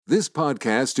This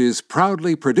podcast is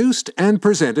proudly produced and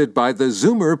presented by the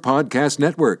Zoomer Podcast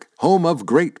Network, home of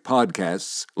great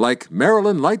podcasts like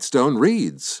Marilyn Lightstone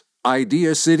Reads,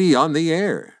 Idea City on the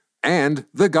Air, and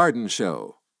The Garden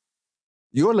Show.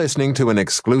 You're listening to an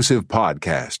exclusive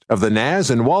podcast of the Naz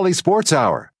and Wally Sports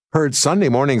Hour, heard Sunday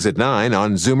mornings at 9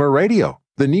 on Zoomer Radio,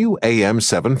 the new AM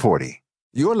 740.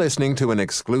 You're listening to an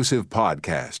exclusive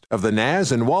podcast of the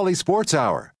Naz and Wally Sports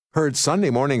Hour, heard Sunday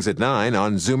mornings at 9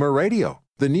 on Zoomer Radio,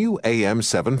 the new AM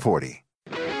 740.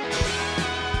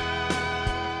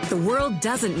 The world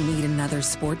doesn't need another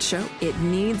sports show. It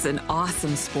needs an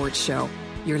awesome sports show.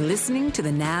 You're listening to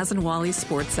the Naz and Wally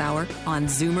Sports Hour on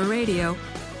Zoomer Radio.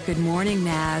 Good morning,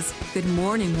 Naz. Good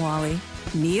morning, Wally.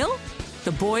 Neil,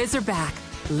 the boys are back.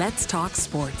 Let's talk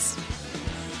sports.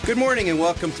 Good morning and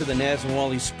welcome to the Naz and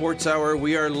Wally Sports Hour.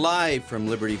 We are live from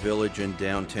Liberty Village in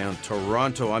downtown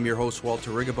Toronto. I'm your host,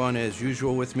 Walter Rigabon. As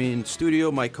usual, with me in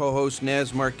studio, my co-host,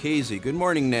 Naz Marchese. Good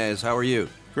morning, Naz. How are you?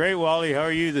 Great, Wally. How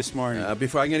are you this morning? I'm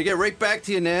going to get right back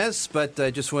to you, Naz, but I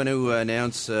just want to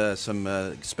announce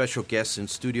some special guests in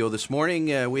studio this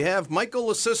morning. We have Michael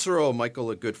LaCicero. Michael,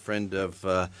 a good friend of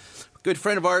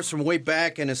ours from way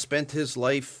back, and has spent his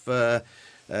life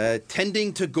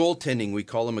tending to goaltending. We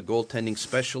call him a goaltending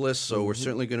specialist, so we're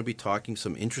certainly going to be talking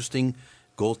some interesting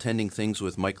goaltending things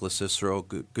with Mike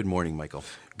LaCicero. Good morning, Michael.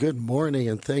 Good morning,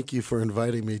 and thank you for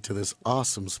inviting me to this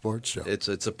awesome sports show. It's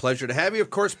a pleasure to have you. Of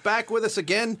course, back with us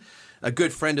again, a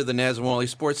good friend of the Naz and Wally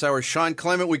Sports Hour, Sean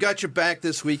Clement. We got you back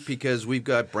this week because we've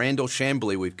got Brandel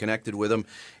Chambly. We've connected with him,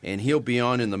 and he'll be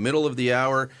on in the middle of the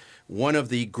hour. One of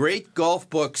the great golf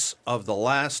books of the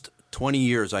last 20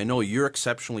 years. I know you're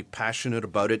exceptionally passionate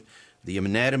about it, The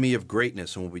Anatomy of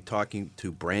Greatness, and we'll be talking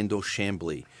to Brandel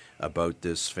Chambly about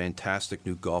this fantastic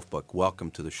new golf book.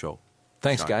 Welcome to the show.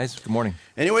 Thanks, Sean. guys. Good morning.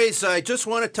 Anyways, I just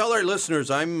want to tell our listeners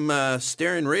I'm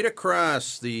staring right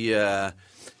across the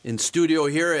in studio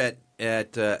here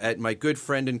at my good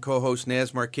friend and co-host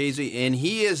Naz Marchese, and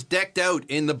he is decked out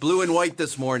in the blue and white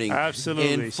this morning.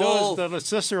 Absolutely. In full, so is the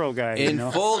Cicero guy. In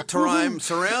full Toronto,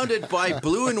 surrounded by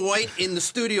blue and white in the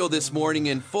studio this morning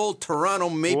in full Toronto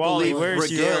Maple Leaf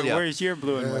regalia. Where's your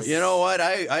blue and white? You know what?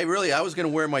 I was going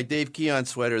to wear my Dave Keon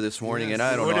sweater this morning, Yes, and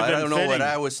I don't know. I don't know fitting. what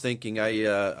I was thinking.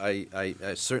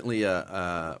 I certainly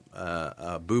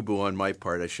boo-boo on my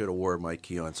part. I should have wore my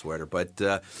Keon sweater. But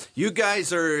you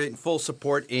guys are in full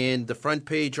support, and the front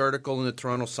page article in the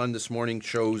Toronto Sun this morning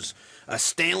shows a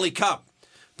Stanley Cup.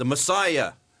 The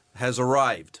Messiah has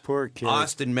arrived. Poor kid.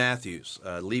 Auston Matthews.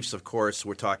 Leafs, of course,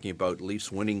 we're talking about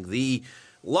Leafs winning the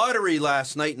lottery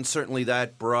last night, and certainly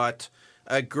that brought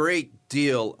a great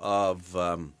deal of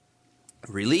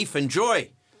relief and joy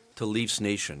to Leafs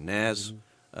Nation. Naz,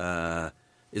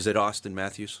 is it Auston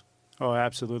Matthews? Oh,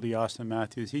 absolutely, Auston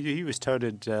Matthews. He was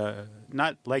touted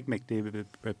not like McDavid,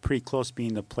 but pretty close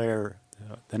being the player,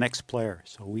 the next player.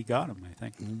 So we got him, I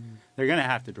think. They're going to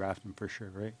have to draft him for sure,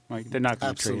 right? Like, they're not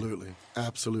going to trade him.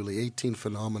 Absolutely. 18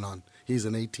 phenomenon. He's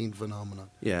an 18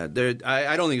 phenomenon. Yeah,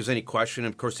 I don't think there's any question.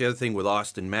 Of course, the other thing with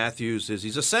Auston Matthews is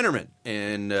he's a centerman,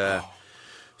 and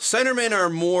centermen are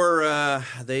more.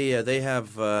 They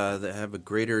have a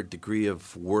greater degree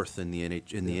of worth in the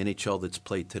NHL that's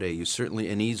played today.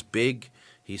 And he's big,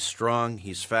 he's strong,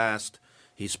 he's fast.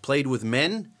 He's played with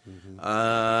men,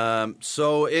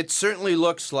 so it certainly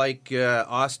looks like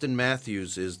Auston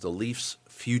Matthews is the Leafs'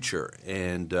 future.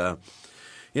 And,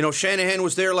 Shanahan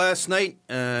was there last night.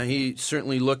 He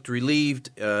certainly looked relieved.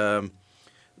 This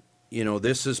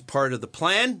is part of the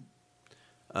plan.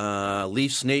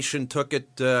 Leafs Nation took it,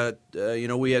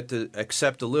 we had to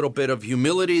accept a little bit of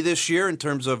humility this year in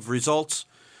terms of results.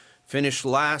 Finished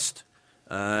last.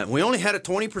 We only had a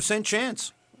 20%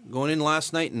 chance going in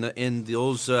last night, and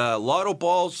those lotto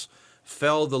balls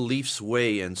fell the Leafs'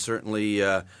 way, and certainly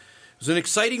it was an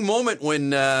exciting moment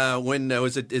when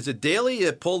is it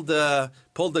Daly pulled the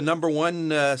number one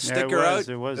sticker out.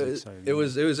 It was exciting. It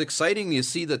was exciting. You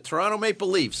see the Toronto Maple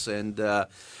Leafs, and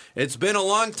it's been a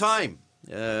long time.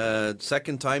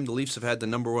 Second time the Leafs have had the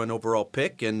number one overall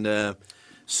pick, and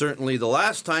certainly the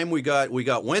last time we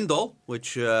got Wendell,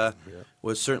 which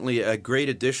was certainly a great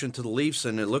addition to the Leafs,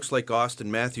 and it looks like Auston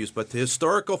Matthews. But the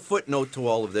historical footnote to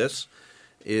all of this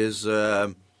is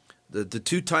the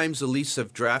two times the Leafs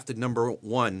have drafted number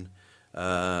one,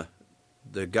 the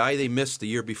guy they missed the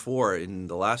year before in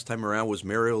the last time around was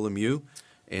Mario Lemieux,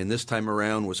 and this time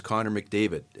around was Connor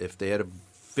McDavid. If they had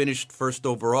finished first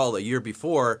overall the year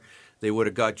before, they would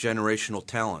have got generational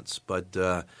talents. But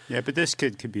but this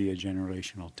kid could be a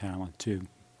generational talent too.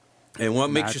 And what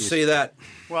makes you say that?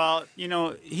 Well,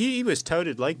 he was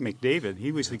touted like McDavid.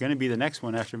 He was going to be the next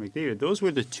one after McDavid. Those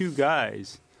were the two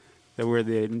guys that were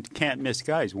the can't-miss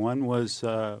guys. One was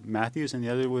Matthews and the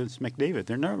other was McDavid.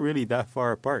 They're not really that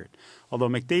far apart. Although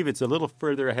McDavid's a little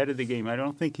further ahead of the game, I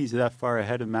don't think he's that far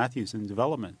ahead of Matthews in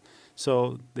development.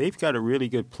 So they've got a really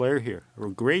good player here, or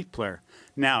a great player.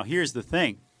 Now, here's the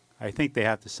thing. I think they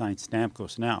have to sign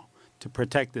Stamkos now to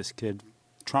protect this kid.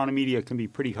 Toronto media can be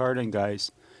pretty hard on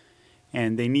guys,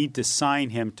 and they need to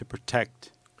sign him to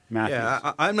protect Matthews.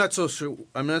 Yeah, I'm not so sure.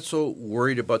 I'm not so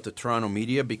worried about the Toronto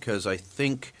media because I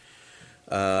think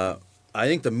the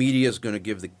media is going to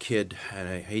give the kid, and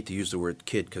I hate to use the word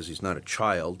kid because he's not a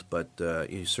child, but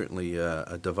he's certainly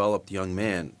a developed young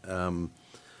man.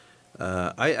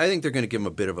 I think they're going to give him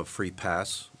a bit of a free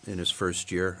pass in his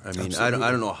first year. I mean, I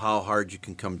don't know how hard you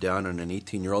can come down on an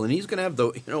 18-year-old, and he's going to have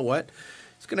the, you know what?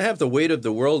 He's going to have the weight of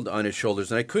the world on his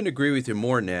shoulders, and I couldn't agree with you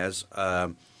more, Naz.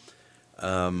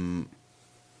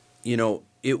 You know,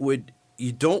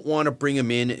 you don't want to bring him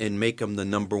in and make him the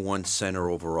number one center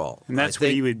overall. And that's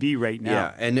where he would be right now.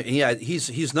 Yeah, and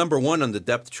he's number one on the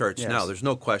depth charts now. There's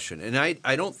no question. And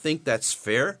I don't think that's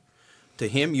fair to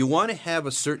him. You want to have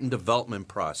a certain development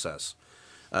process.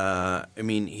 I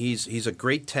mean, he's a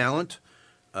great talent,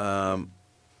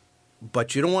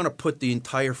 but you don't want to put the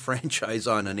entire franchise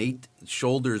on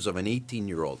shoulders of an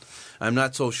 18-year-old. I'm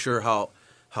not so sure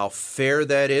how fair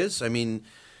that is. I mean,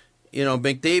 you know,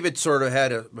 McDavid sort of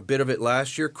had a bit of it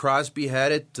last year. Crosby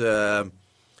had it.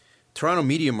 Toronto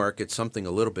media market's something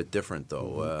a little bit different,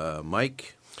 though.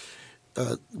 Mike?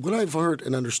 What I've heard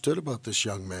and understood about this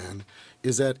young man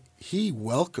is that he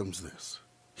welcomes this.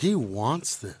 He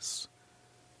wants this.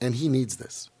 And he needs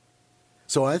this.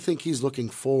 So I think he's looking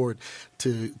forward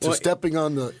to stepping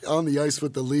on the ice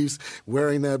with the Leafs,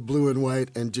 wearing that blue and white,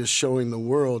 and just showing the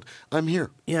world, I'm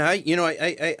here. Yeah, I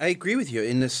agree with you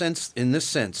in this sense.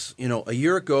 You know, a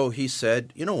year ago he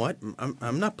said, you know what,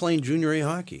 I'm not playing junior A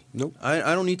hockey. Nope. I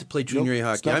don't need to play junior A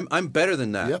hockey. I'm better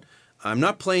than that. Yep. I'm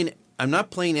not playing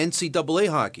NCAA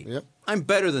hockey. Yep. I'm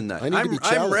better than that. I need to be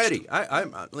challenged. I'm ready.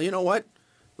 I'm you know what?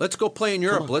 Let's go play in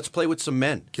Europe. Let's play with some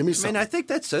men. Give me something. I mean, I think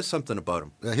that says something about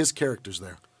him. His character's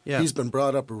there. Yeah. He's been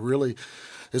brought up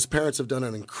his parents have done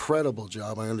an incredible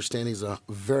job. I understand he's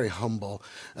very humble.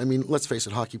 I mean, let's face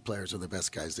it, hockey players are the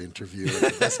best guys to interview and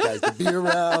the best guys to be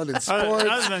around in sports.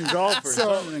 Other than golfers.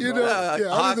 So, you know,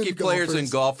 hockey players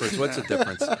and golfers, what's the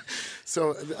difference?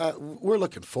 So we're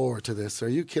looking forward to this. Are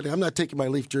you kidding? I'm not taking my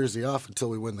Leaf jersey off until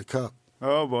we win the Cup.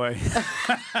 Oh, boy.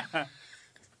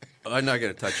 I'm not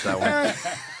going to touch that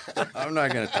one. I'm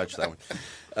not going to touch that one.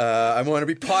 I want to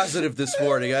be positive this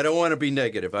morning. I don't want to be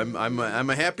negative. I'm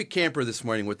a happy camper this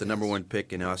morning with the number one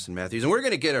pick in Austin Matthews, and we're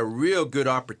going to get a real good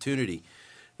opportunity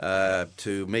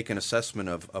to make an assessment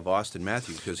of Austin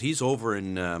Matthews because he's over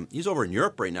in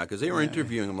Europe right now because they were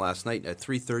interviewing him last night at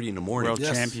 3:30 in the morning. World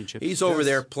Championship. He's over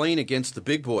there playing against the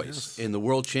big boys in the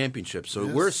World Championship. So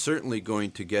we're certainly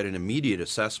going to get an immediate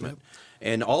assessment. Yep.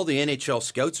 And all the NHL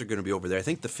scouts are going to be over there. I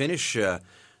think the Finnish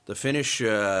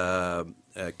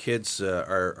kids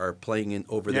are playing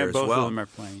over there as well. Both of them are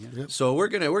playing. Yeah. Yep. So we're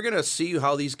gonna see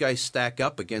how these guys stack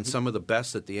up against some of the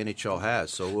best that the NHL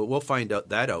has. So we'll find out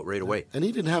right away. And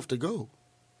he didn't have to go;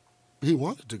 he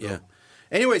wanted to go. Yeah.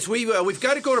 Anyways, we've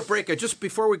got to go to break. Just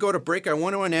before we go to break, I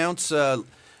want to announce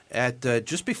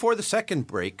just before the second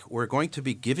break, we're going to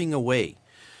be giving away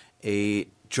a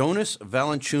Jonas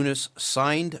Valanciunas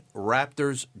signed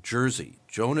Raptors jersey.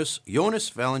 Jonas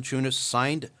Valanciunas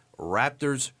signed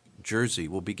Raptors jersey.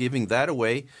 We'll be giving that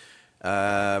away,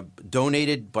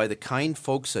 donated by the kind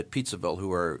folks at Pizzaville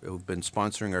who've been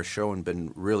sponsoring our show and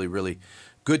been really, really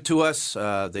good to us.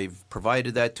 They've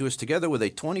provided that to us together with a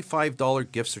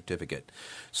 $25 gift certificate.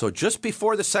 So just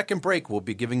before the second break, we'll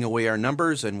be giving away our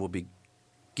numbers and we'll be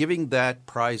giving that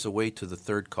prize away to the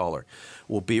third caller.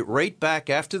 We'll be right back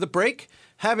after the break,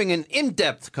 having an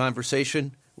in-depth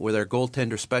conversation with our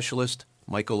goaltender specialist,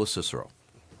 Michael LaCicero.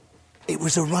 It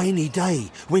was a rainy day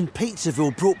when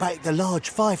Pizzaville brought back the large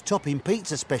 5-topping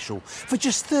pizza special for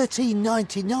just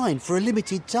 $13.99 for a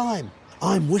limited time.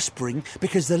 I'm whispering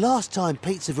because the last time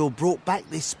Pizzaville brought back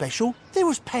this special, there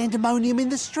was pandemonium in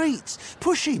the streets,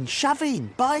 pushing, shoving,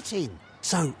 biting.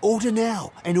 So order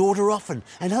now and order often,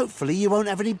 and hopefully you won't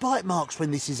have any bite marks when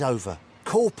this is over.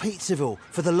 Call Pizzaville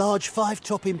for the large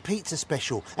 5-topping pizza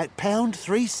special at pound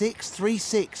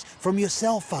 3636 from your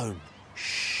cell phone.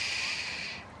 Shh.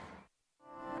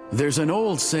 There's an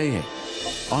old saying,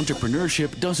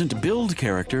 entrepreneurship doesn't build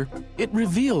character, it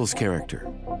reveals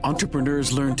character.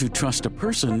 Entrepreneurs learn to trust a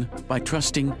person by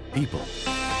trusting people.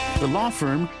 The law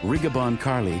firm Rigabon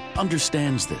Carley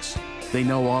understands this. They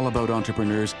know all about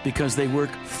entrepreneurs because they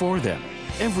work for them.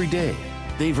 Every day,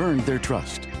 they've earned their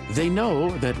trust. They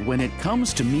know that when it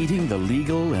comes to meeting the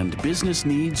legal and business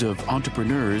needs of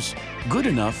entrepreneurs, good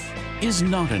enough is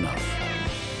not enough.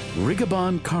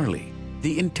 Rigabon Carly,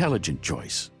 the intelligent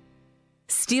choice.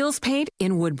 Steele's Paint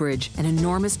in Woodbridge, an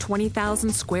enormous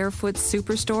 20,000 square foot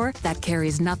superstore that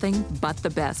carries nothing but the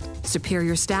best.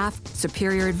 Superior staff,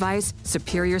 superior advice,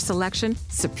 superior selection,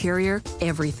 superior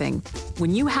everything.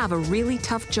 When you have a really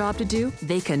tough job to do,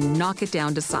 they can knock it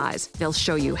down to size. They'll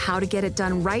show you how to get it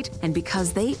done right, and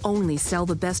because they only sell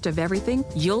the best of everything,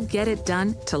 you'll get it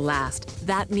done to last.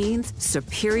 That means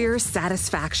superior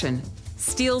satisfaction.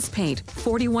 Steele's Paint,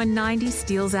 4190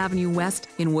 Steeles Avenue West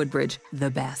in Woodbridge, the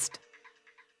best.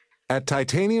 At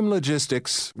Titanium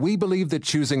Logistics, we believe that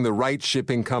choosing the right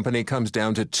shipping company comes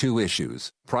down to two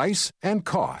issues: price and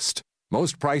cost.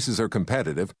 Most prices are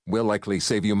competitive, will likely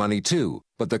save you money too,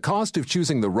 but the cost of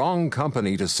choosing the wrong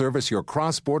company to service your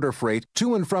cross-border freight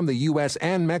to and from the U.S.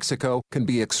 and Mexico can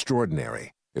be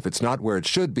extraordinary. If it's not where it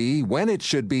should be, when it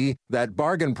should be, that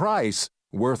bargain price,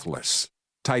 worthless.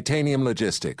 Titanium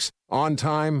Logistics. On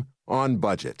time, on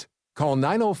budget. Call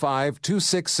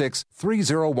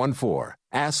 905-266-3014.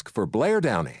 Ask for Blair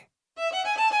Downey.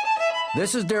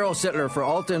 This is Daryl Sittler for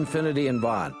Alta Infinity in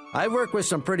Vaughan. I've worked with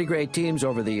some pretty great teams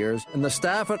over the years, and the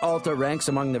staff at Alta ranks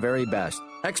among the very best.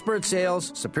 Expert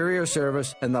sales, superior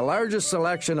service, and the largest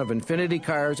selection of Infinity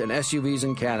cars and SUVs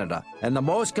in Canada, and the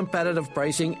most competitive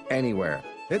pricing anywhere.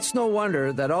 It's no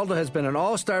wonder that Alta has been an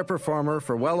all-star performer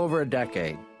for well over a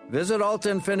decade. Visit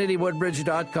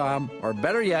AltaInfinityWoodbridge.com, or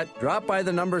better yet, drop by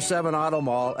the number 7 Auto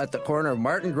Mall at the corner of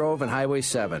Martin Grove and Highway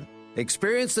 7.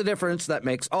 Experience the difference that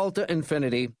makes Alta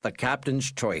Infinity the captain's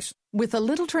choice. With a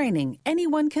little training,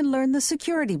 anyone can learn the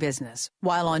security business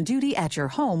while on duty at your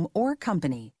home or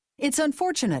company. It's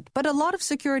unfortunate, but a lot of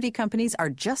security companies are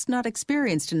just not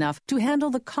experienced enough to handle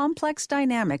the complex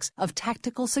dynamics of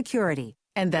tactical security.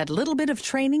 And that little bit of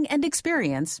training and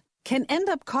experience can end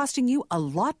up costing you a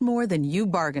lot more than you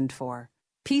bargained for.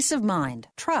 Peace of mind,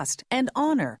 trust, and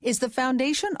honor is the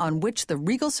foundation on which the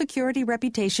Regal Security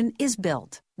reputation is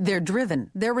built. They're driven,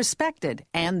 they're respected,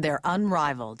 and they're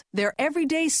unrivaled. They're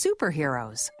everyday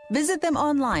superheroes. Visit them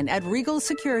online at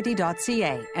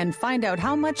regalsecurity.ca and find out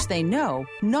how much they know,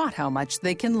 not how much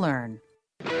they can learn.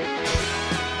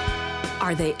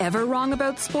 Are they ever wrong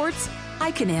about sports?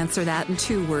 I can answer that in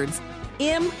 2 words.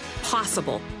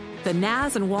 Impossible. The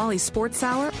Naz and Wally Sports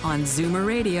Hour on Zoomer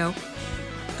Radio.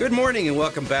 Good morning and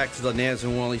welcome back to the Naz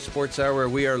and Wally Sports Hour.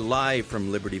 We are live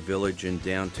from Liberty Village in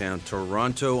downtown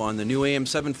Toronto on the new AM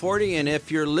 740. And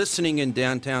if you're listening in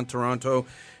downtown Toronto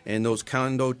and those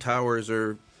condo towers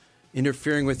are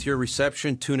interfering with your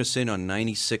reception, tune us in on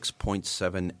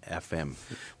 96.7 FM.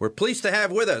 We're pleased to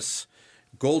have with us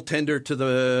goaltender to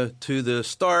the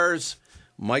Stars,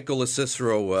 Michael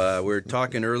Cicero. We were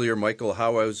talking earlier, Michael,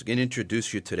 how I was going to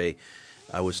introduce you today.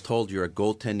 I was told you're a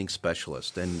goaltending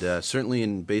specialist, and certainly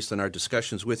based on our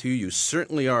discussions with you, you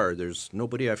certainly are. There's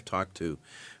nobody I've talked to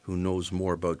who knows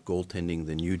more about goaltending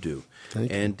than you do.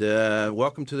 Thank you. And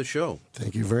welcome to the show.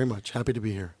 Thank you very much. Happy to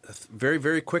be here. Very,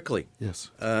 very quickly.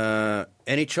 Yes.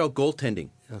 NHL goaltending.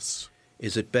 Yes.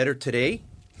 Is it better today,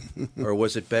 or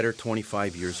was it better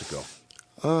 25 years ago?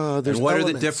 There's and what elements.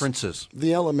 are the differences?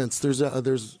 The elements. There's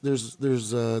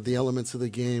the elements of the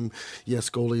game.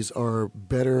 Yes, goalies are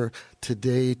better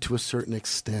today to a certain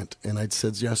extent, and I'd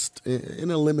suggest in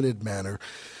a limited manner.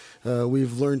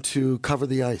 We've learned to cover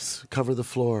the ice, cover the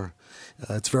floor.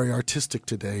 It's very artistic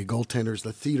today. Goaltenders,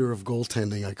 the theater of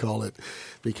goaltending, I call it,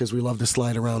 because we love to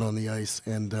slide around on the ice,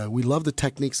 and we love the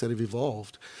techniques that have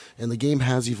evolved. And the game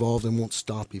has evolved and won't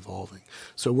stop evolving.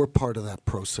 So we're part of that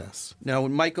process. Now,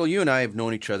 Michael, you and I have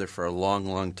known each other for a long,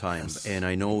 long time, yes. And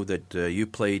I know that you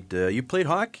played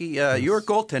hockey. Yes. You were a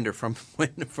goaltender from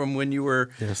when you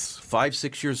were yes.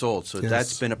 5-6 years old. So yes.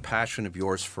 that's been a passion of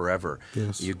yours forever.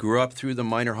 Yes. You grew up through the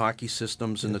minor hockey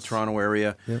systems in the Toronto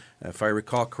area. Yep. If I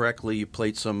recall correctly, you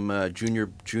played some junior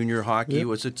hockey. Yep.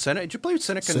 Was it Seneca? Did you play with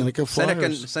Seneca? Seneca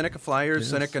Flyers. Seneca Flyers, yes.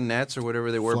 Seneca Nets, or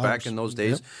whatever they were Flyers. back in those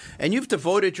days. Yep. And you've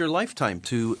devoted your lifetime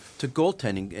to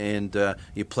goaltending, and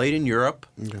you played in Europe.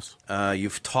 Yes.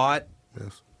 You've taught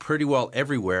yes. pretty well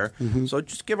everywhere. Mm-hmm. So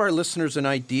just give our listeners an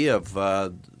idea of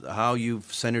how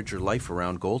you've centered your life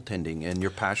around goaltending and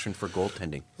your passion for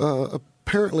goaltending.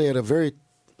 Apparently at a very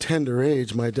tender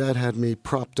age, my dad had me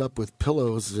propped up with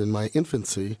pillows in my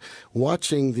infancy,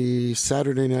 watching the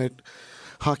Saturday night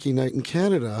hockey night in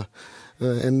Canada,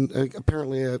 and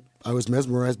apparently I was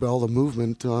mesmerized by all the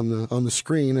movement on the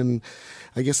screen. And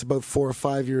I guess about 4 or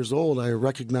 5 years old, I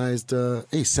recognized,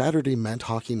 hey, Saturday meant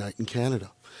hockey night in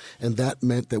Canada. And that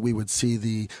meant that we would see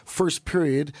the first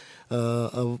period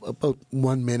of about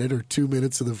 1 minute or 2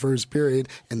 minutes of the first period,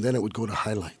 and then it would go to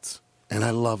highlights. And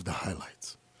I loved the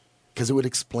highlights because it would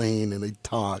explain and they'd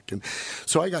talk. And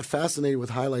so I got fascinated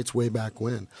with highlights way back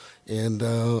when. And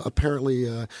apparently,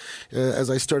 as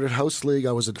I started house league,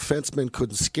 I was a defenseman,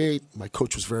 couldn't skate. My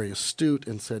coach was very astute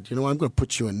and said, I'm going to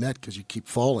put you in net because you keep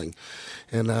falling.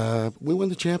 And we won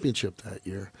the championship that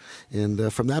year.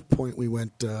 And from that point, we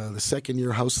went the second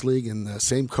year house league, and the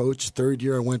same coach. Third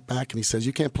year, I went back, and he says,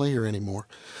 you can't play here anymore.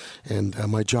 And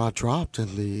my jaw dropped,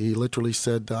 and he literally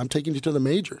said, I'm taking you to the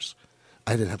majors.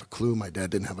 I didn't have a clue. My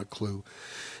dad didn't have a clue.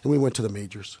 And we went to the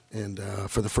majors. And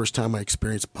for the first time, I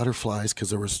experienced butterflies because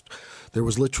there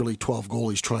was literally 12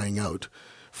 goalies trying out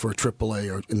for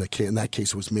AAA, or in that case,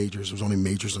 it was majors. It was only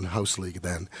majors in house league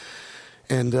then.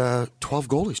 And 12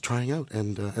 goalies trying out.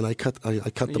 And I cut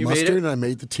the mustard, and I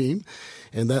made the team.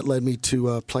 And that led me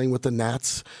to playing with the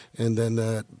Nats. And then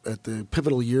at the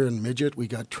pivotal year in midget, we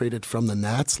got traded from the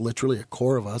Nats, literally a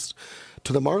core of us,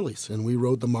 to the Marlies. And we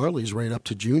rode the Marlies right up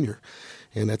to junior.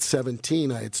 And at 17,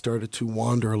 I had started to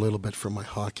wander a little bit from my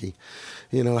hockey,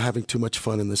 having too much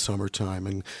fun in the summertime,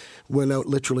 and went out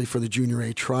literally for the Junior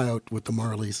A tryout with the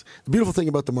Marlies. The beautiful thing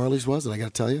about the Marlies was, and I got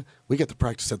to tell you, we got to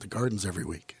practice at the Gardens every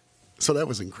week. So that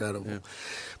was incredible. Yeah.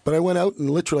 But I went out and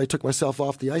literally I took myself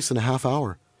off the ice in a half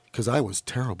hour because I was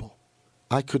terrible.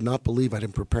 I could not believe I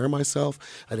didn't prepare myself.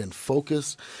 I didn't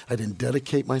focus. I didn't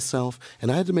dedicate myself. And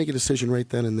I had to make a decision right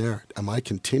then and there. Am I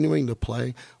continuing to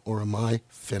play or am I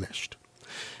finished?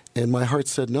 And my heart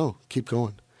said, no, keep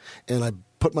going. And I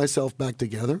put myself back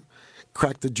together,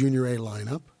 cracked the Junior A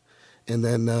lineup, and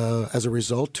then as a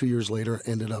result, 2 years later,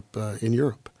 ended up in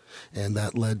Europe. And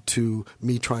that led to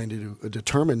me trying to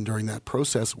determine during that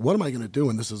process, what am I going to do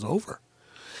when this is over?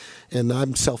 And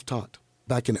I'm self-taught.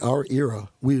 Back in our era,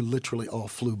 we literally all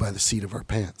flew by the seat of our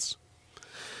pants.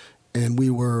 And we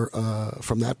were,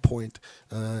 from that point,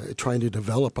 trying to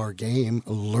develop our game,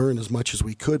 learn as much as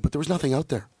we could, but there was nothing out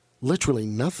there. Literally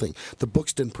nothing. The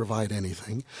books didn't provide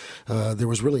anything. There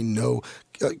was really no...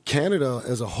 Canada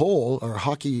as a whole, our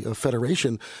hockey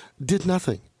federation, did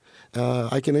nothing.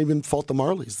 I can even fault the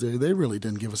Marlies. They really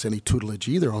didn't give us any tutelage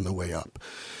either on the way up.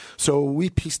 So we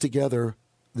pieced together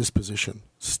this position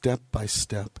step by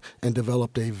step and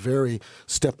developed a very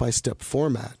step-by-step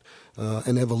format,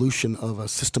 an evolution of a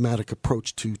systematic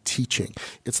approach to teaching.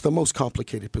 It's the most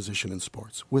complicated position in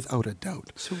sports, without a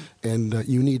doubt. And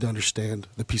you need to understand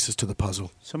the pieces to the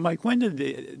puzzle. So, Mike, when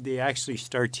did they actually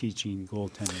start teaching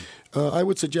goaltending? I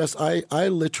would suggest I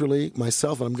literally,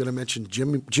 myself, and I'm going to mention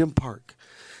Jim Park.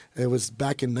 It was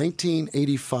back in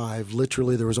 1985.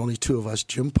 Literally, there was only two of us,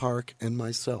 Jim Park and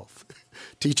myself,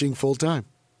 teaching full-time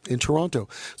in Toronto.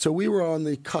 So we were on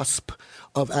the cusp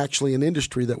of actually an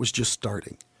industry that was just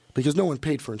starting because no one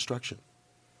paid for instruction.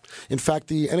 In fact,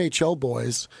 the NHL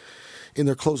boys, in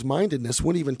their closed-mindedness,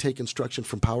 wouldn't even take instruction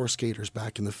from power skaters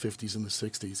back in the 50s and the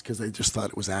 60s because they just thought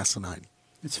it was asinine.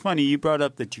 It's funny, you brought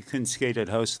up that you couldn't skate at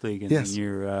house league and yes. then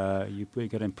you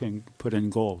got put in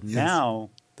goal. Yes.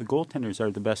 Now, the goaltenders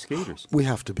are the best skaters. We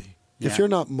have to be. Yeah. If you're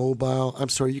not mobile, I'm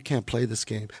sorry, you can't play this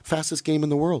game. Fastest game in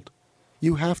the world.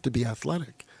 You have to be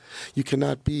athletic. You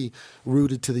cannot be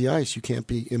rooted to the ice. You can't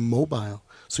be immobile.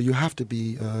 So you have to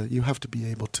be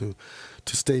able to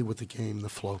stay with the game, the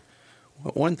flow.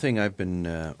 Well, one thing I've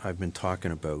been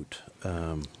talking about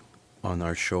on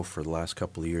our show for the last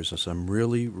couple of years is I'm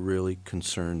really, really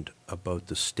concerned about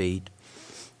the state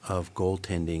of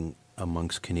goaltending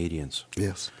amongst Canadians.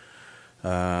 Yes.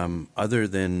 Other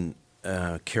than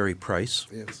Carey Price.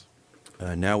 Yes.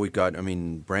 Now we've got,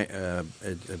 Braden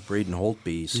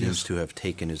Holtby seems to have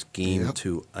taken his game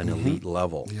to an elite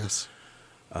level. Yes.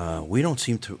 We don't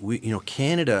seem to,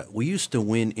 Canada, we used to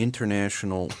win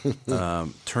international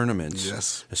tournaments,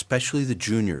 yes. especially the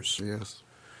juniors. Yes.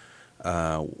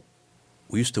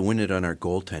 We used to win it on our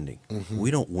goaltending. Mm-hmm.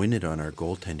 We don't win it on our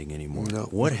goaltending anymore. No,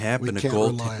 what happened to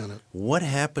goaltending? What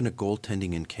happened to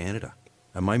goaltending in Canada?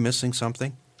 Am I missing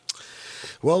something?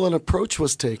 Well, an approach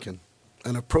was taken.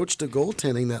 An approach to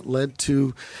goaltending that led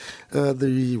to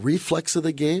the reflex of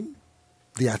the game,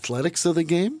 the athletics of the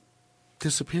game,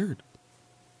 disappeared.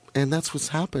 And that's what's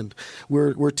happened.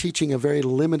 We're teaching a very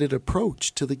limited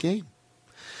approach to the game.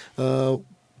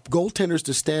 Goaltenders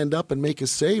to stand up and make a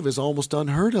save is almost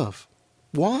unheard of.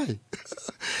 Why?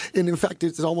 And in fact,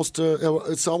 it's almost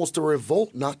a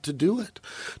revolt not to do it.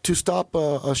 To stop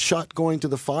a shot going to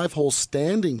the 5-hole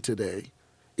standing today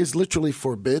is literally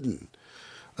forbidden.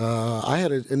 I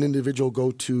had an individual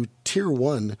go to Tier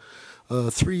 1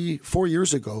 3-4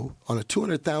 years ago on a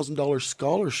 $200,000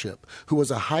 scholarship who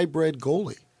was a hybrid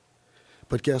goalie.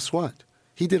 But guess what?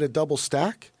 He did a double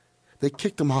stack. They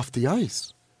kicked him off the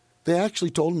ice. They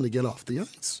actually told him to get off the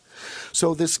ice.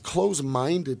 So this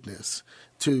close-mindedness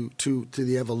to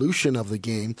the evolution of the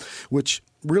game, which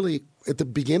really at the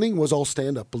beginning was all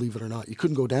stand-up, believe it or not. You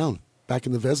couldn't go down. Back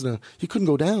in the Vezina, you couldn't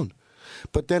go down.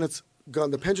 But then it's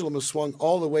gone. The pendulum has swung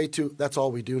all the way to that's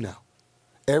all we do now.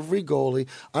 Every goalie,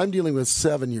 I'm dealing with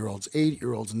 7-year-olds,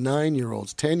 8-year-olds,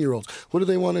 9-year-olds, 10-year-olds. What do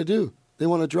they want to do? They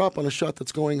want to drop on a shot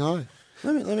that's going high.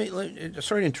 Let me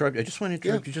sorry to interrupt you. I just want to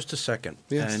interrupt you just a second.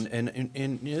 Yes.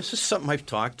 And this is something I've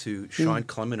talked to Sean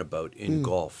Clement about in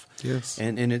golf. Yes.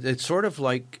 And it's sort of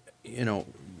like,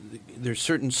 there's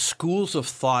certain schools of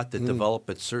thought that develop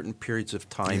at certain periods of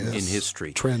time in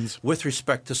history. Trends. With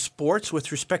respect to sports,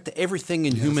 with respect to everything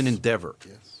in human endeavor.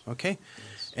 Yes. Okay?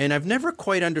 Yes. And I've never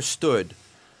quite understood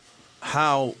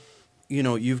how,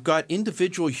 you've got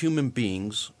individual human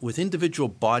beings with individual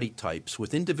body types,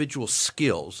 with individual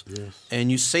skills, and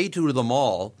you say to them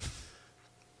all,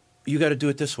 you got to do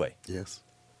it this way. Yes.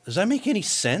 Does that make any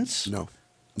sense? No.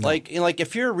 Like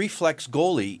if you're a reflex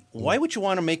goalie, why would you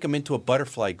want to make them into a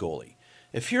butterfly goalie?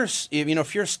 If you're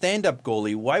a stand-up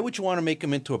goalie, why would you want to make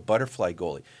them into a butterfly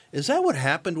goalie? Is that what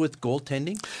happened with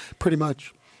goaltending? Pretty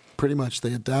much.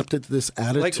 They adapted to this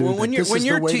attitude. Like when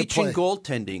you're teaching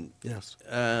goaltending, yes.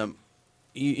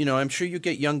 I'm sure you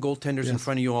get young goaltenders in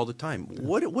front of you all the time. Yeah.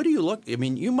 What do you look? I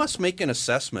mean, you must make an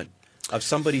assessment of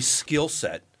somebody's skill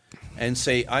set and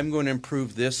say, I'm going to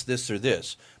improve this, or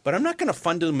this, but I'm not going to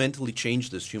fundamentally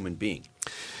change this human being.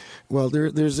 Well,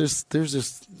 there's this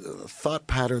thought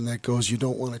pattern that goes, you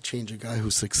don't want to change a guy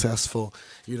who's successful.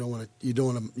 You don't want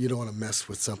to mess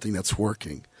with something that's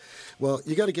working. Well,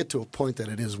 you got to get to a point that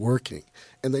it is working.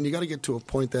 And then you got to get to a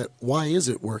point that, why is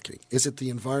it working? Is it the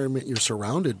environment you're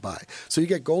surrounded by? So you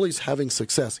get goalies having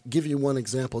success. Give you one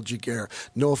example, Giguère.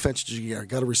 No offense to Giguère.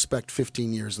 Got to respect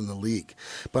 15 years in the league.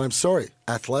 But I'm sorry,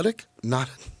 athletic? Not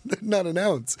an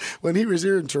ounce. When he was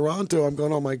here in Toronto, I'm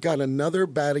going, oh my God, another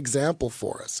bad example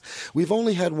for us. We've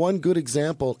only had one good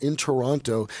example in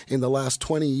Toronto in the last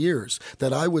 20 years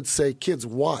that I would say, kids,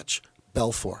 watch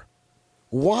Belfour.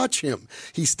 Watch him.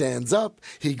 He stands up,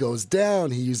 he goes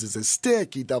down, he uses his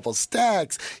stick, he double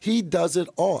stacks. He does it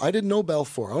all. I didn't know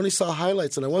Belfour. I only saw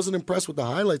highlights, and I wasn't impressed with the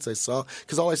highlights I saw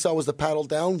because all I saw was the paddle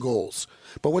down goals.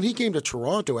 But when he came to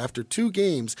Toronto after 2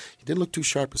 games, he didn't look too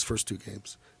sharp his first 2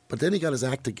 games. But then he got his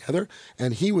act together,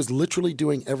 and he was literally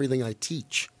doing everything I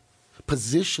teach,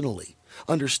 positionally,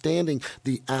 understanding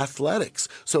the athletics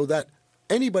so that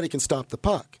anybody can stop the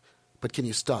puck. But can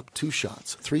you stop 2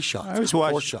 shots, 3 shots,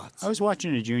 4 shots? I was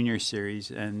watching a junior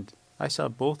series, and I saw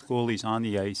both goalies on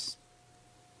the ice,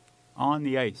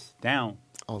 down.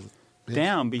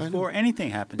 Down before anything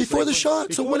happened. Before the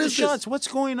shot. So what is this? What's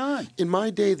going on? In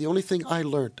my day, the only thing I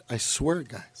learned, I swear,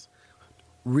 guys,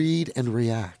 read and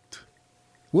react.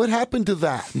 What happened to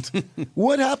that?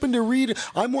 What happened to read?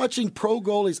 I'm watching pro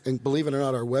goalies, and believe it or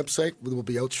not, our website will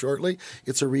be out shortly.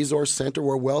 It's a resource center.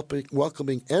 We're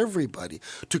welcoming everybody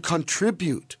to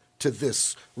contribute to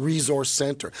this resource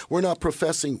center. We're not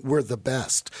professing we're the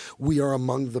best. We are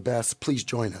among the best. Please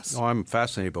join us. Oh, I'm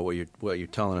fascinated by what you're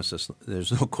telling us.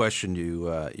 There's no question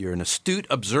you're an astute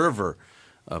observer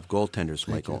of goaltenders,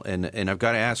 Michael. And I've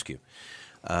got to ask you,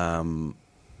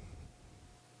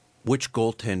 which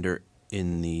goaltender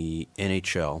in the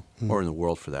NHL, or in the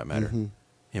world for that matter,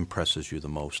 impresses you the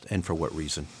most, and for what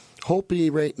reason? Holtby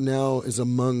right now is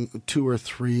among 2 or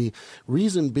 3.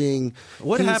 Reason being,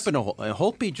 what happened to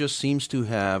Holtby? Just seems to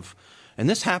have, and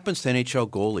this happens to NHL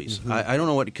goalies. I don't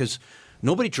know what, because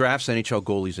nobody drafts NHL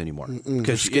goalies anymore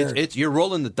because you're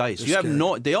rolling the dice.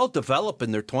 They all develop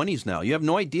in their 20s now. You have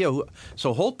no idea who.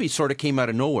 So Holtby sort of came out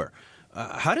of nowhere.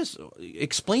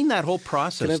 Explain that whole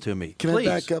process to me, Can please.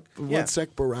 I back up one sec?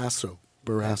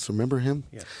 Barrasso, remember him?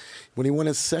 Yes. When he won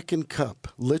his second cup,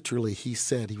 literally, he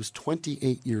said, he was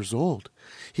 28 years old.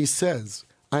 He says,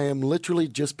 I am literally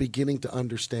just beginning to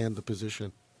understand the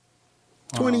position.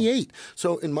 28.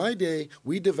 So in my day,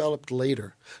 we developed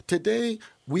later. Today,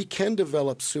 we can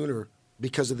develop sooner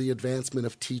because of the advancement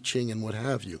of teaching and what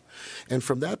have you. And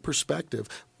from that perspective,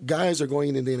 guys are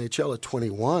going into the NHL at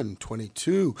 21,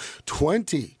 22,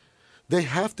 20. They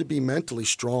have to be mentally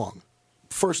strong.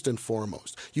 First and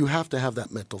foremost, you have to have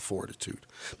that mental fortitude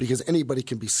because anybody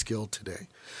can be skilled today.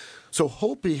 So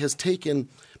Holtby has taken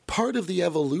part of the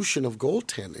evolution of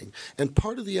goaltending and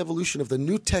part of the evolution of the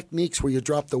new techniques where you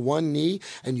drop the one knee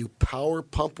and you power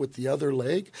pump with the other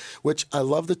leg, which I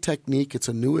love the technique. It's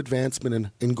a new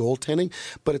advancement in goaltending,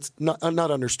 but it's not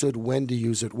understood when to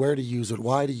use it, where to use it,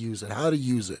 why to use it, how to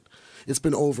use it. It's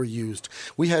been overused.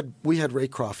 We had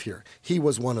Raycroft here. He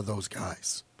was one of those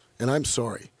guys. And I'm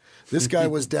sorry. This guy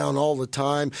was down all the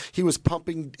time. He was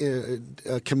pumping,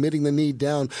 committing the knee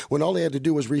down when all he had to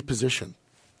do was reposition.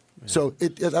 Yeah. So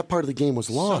that part of the game was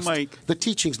lost. So Mike, the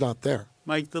teaching's not there.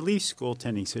 Mike, the Leafs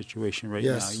goaltending situation right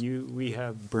now, we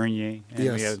have Bernier and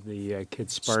we have the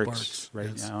kid Sparks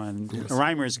right now, and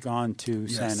Reimer's gone to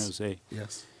San Jose.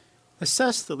 Yes.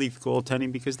 Assess the Leaf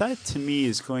goaltending, because that, to me,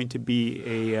 is going to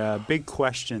be a big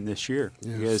question this year.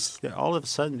 Yes. Because all of a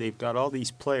sudden they've got all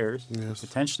these players,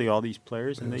 potentially all these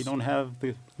players, and they don't have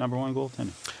the number one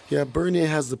goaltending. Yeah, Bernier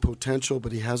has the potential,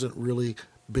 but he hasn't really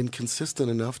been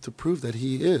consistent enough to prove that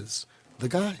he is the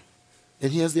guy.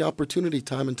 And he has the opportunity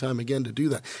time and time again to do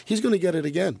that. He's going to get it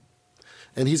again.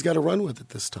 And he's got to run with it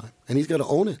this time. And he's got to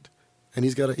own it. And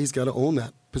he's got to own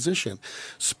that position.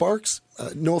 Sparks,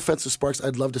 no offense to Sparks,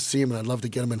 I'd love to see him and I'd love to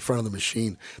get him in front of the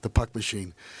machine, the puck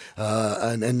machine,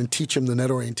 and teach him the net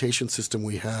orientation system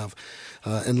we have.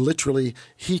 And literally,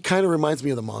 he kind of reminds me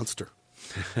of the Monster.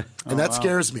 And that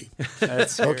scares me.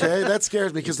 Okay, that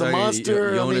scares me because the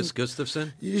Monster. Jonas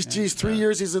Gustafsson. Geez, 3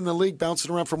 years he's in the league,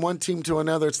 bouncing around from one team to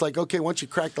another. It's like, okay, once you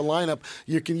crack the lineup,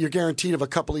 you're guaranteed of a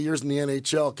couple of years in the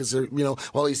NHL because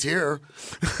while he's here.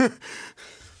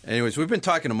 Anyways, we've been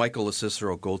talking to Michael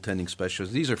LaCicero, goaltending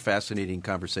specialist. These are fascinating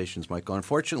conversations, Michael.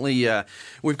 Unfortunately,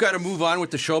 we've got to move on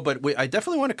with the show, but I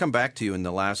definitely want to come back to you in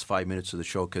the last 5 minutes of the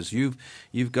show because you've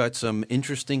got some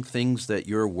interesting things that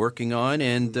you're working on,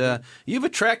 and you've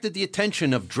attracted the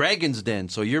attention of Dragon's Den.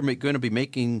 So you're going to be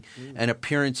making an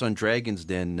appearance on Dragon's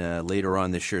Den later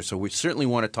on this year. So we certainly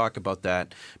want to talk about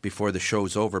that before the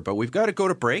show's over. But we've got to go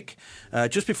to break.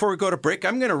 Just before we go to break,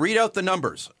 I'm going to read out the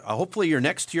numbers. Hopefully you're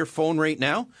next to your phone right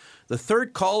now. The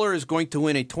third caller is going to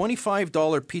win a $25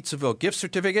 Pizzaville gift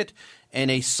certificate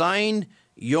and a signed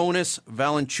Jonas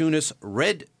Valanciunas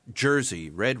red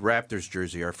Raptors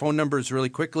jersey. Our phone number is really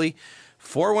quickly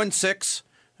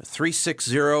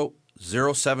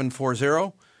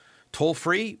 416-360-0740. Toll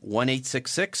free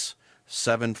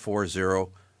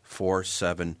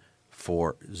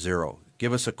 1-866-740-4740.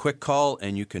 Give us a quick call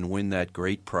and you can win that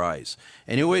great prize.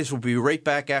 Anyways, we'll be right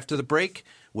back after the break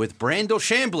with Brandel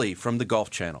Chambly from the Golf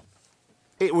Channel.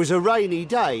 It was a rainy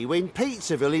day when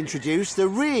Pizzaville introduced the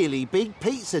really big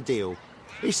pizza deal.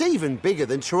 It's even bigger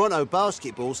than Toronto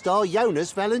basketball star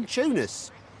Jonas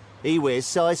Valanciunas. He wears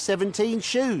size 17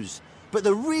 shoes, but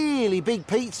the really big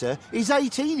pizza is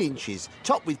 18 inches,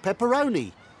 topped with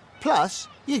pepperoni. Plus,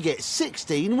 you get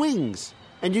 16 wings.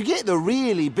 And you get the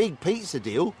really big pizza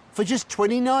deal for just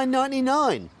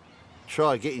 $29.99.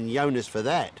 Try getting Jonas for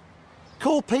that.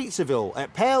 Call Pizzaville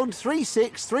at pound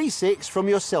 3636 from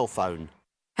your cell phone.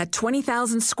 At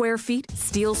 20,000 square feet,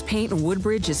 Steele's Paint in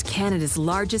Woodbridge is Canada's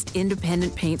largest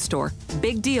independent paint store.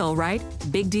 Big deal, right?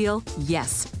 Big deal?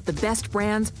 Yes. The best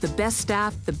brands, the best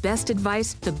staff, the best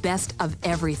advice, the best of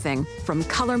everything. From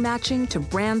color matching to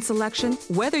brand selection,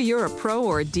 whether you're a pro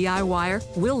or a DIYer,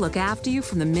 we'll look after you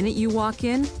from the minute you walk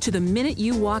in to the minute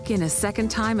you walk in a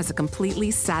second time as a completely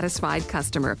satisfied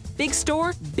customer. Big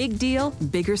store, big deal,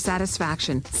 bigger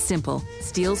satisfaction. Simple.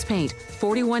 Steele's Paint,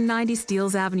 4190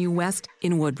 Steeles Avenue West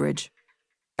in Woodbridge.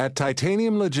 At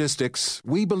Titanium Logistics,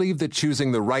 we believe that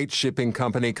choosing the right shipping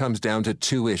company comes down to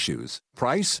two issues: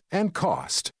 price and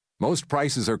cost. Most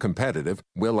prices are competitive,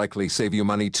 will likely save you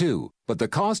money too, but the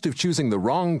cost of choosing the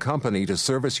wrong company to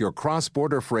service your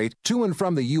cross-border freight to and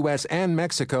from the U.S. and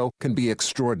Mexico can be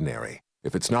extraordinary.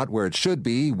 If it's not where it should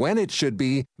be, when it should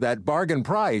be, that bargain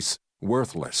price,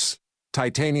 worthless.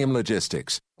 Titanium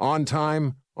Logistics. On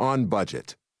time, on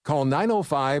budget. Call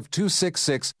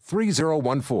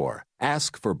 905-266-3014.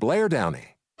 Ask for Blair Downey.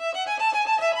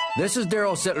 This is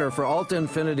Daryl Sittler for Alta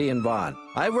Infinity in Vaughan.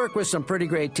 I've worked with some pretty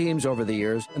great teams over the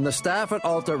years, and the staff at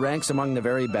Alta ranks among the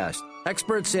very best.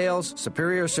 Expert sales,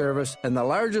 superior service, and the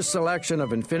largest selection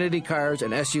of Infinity cars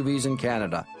and SUVs in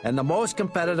Canada, and the most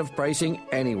competitive pricing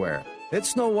anywhere.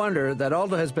 It's no wonder that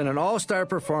Alta has been an all-star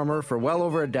performer for well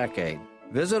over a decade.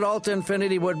 Visit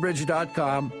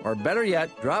AltaInfinityWoodbridge.com, or better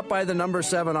yet, drop by the number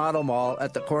 7 Auto Mall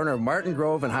at the corner of Martin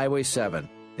Grove and Highway 7.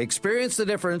 Experience the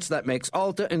difference that makes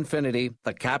Alta Infinity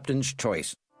the captain's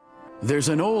choice. There's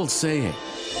an old saying,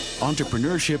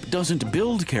 entrepreneurship doesn't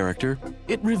build character,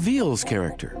 it reveals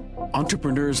character.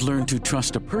 Entrepreneurs learn to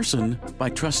trust a person by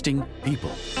trusting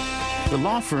people. The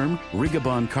law firm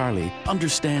Rigabon Carly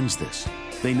understands this.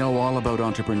 They know all about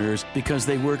entrepreneurs because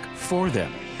they work for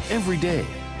them every day.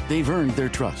 They've earned their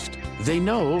trust. They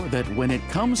know that when it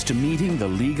comes to meeting the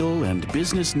legal and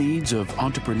business needs of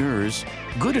entrepreneurs,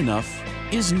 good enough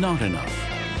is not enough.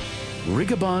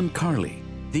 Rigabon Carly,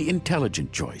 the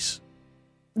intelligent choice.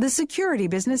 The security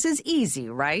business is easy,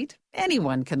 right?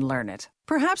 Anyone can learn it.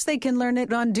 Perhaps they can learn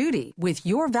it on duty with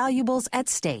your valuables at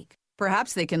stake.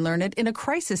 Perhaps they can learn it in a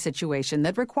crisis situation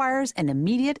that requires an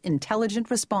immediate,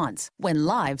 intelligent response when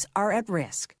lives are at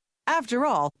risk. After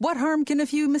all, what harm can a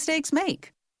few mistakes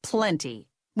make? Plenty.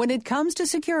 When it comes to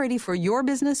security for your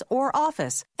business or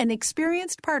office, an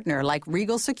experienced partner like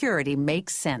Regal Security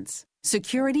makes sense.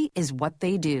 Security is what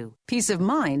they do. Peace of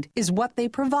mind is what they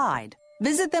provide.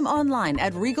 Visit them online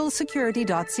at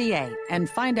regalsecurity.ca and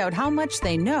find out how much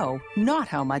they know, not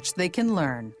how much they can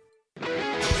learn.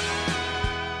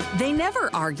 They never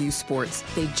argue sports.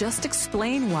 They just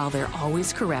explain while they're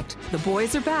always correct. The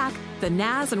boys are back. The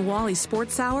Naz and Wally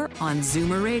Sports Hour on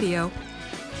Zoomer Radio.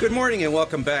 Good morning and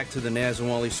welcome back to the Naz and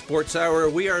Wally Sports Hour.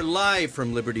 We are live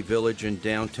from Liberty Village in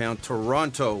downtown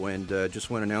Toronto, and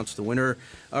just want to announce the winner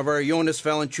of our Jonas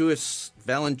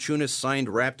Valanciunas signed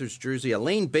Raptors jersey,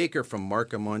 Elaine Baker from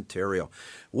Markham, Ontario.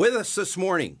 With us this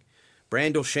morning,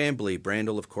 Brandel Chambly.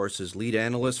 Brandel, of course, is lead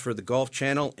analyst for the Golf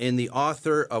Channel and the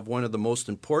author of one of the most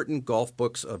important golf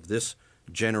books of this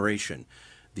generation,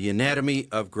 The Anatomy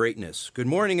of Greatness. Good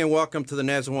morning and welcome to the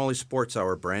Naz and Wally Sports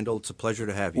Hour, Brandel. It's a pleasure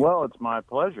to have you. Well, it's my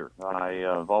pleasure.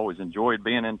 I've always enjoyed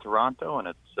being in Toronto, and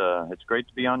it's great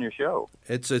to be on your show.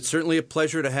 It's certainly a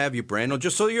pleasure to have you, Brandel.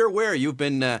 Just so you're aware, you've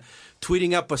been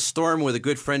tweeting up a storm with a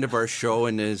good friend of our show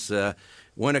and is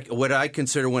what I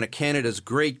consider one of Canada's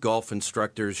great golf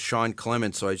instructors, Sean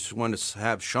Clement. So I just want to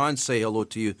have Sean say hello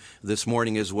to you this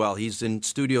morning as well. He's in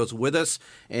studios with us,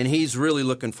 and he's really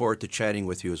looking forward to chatting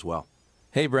with you as well.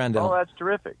 Hey, Brandel. Oh, that's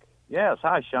terrific. Yes.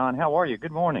 Hi, Sean. How are you?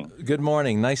 Good morning. Good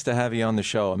morning. Nice to have you on the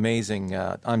show. Amazing.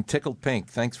 I'm tickled pink.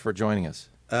 Thanks for joining us.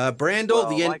 Brandel,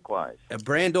 likewise.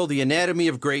 Brandel, The Anatomy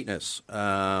of Greatness.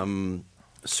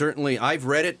 Certainly, I've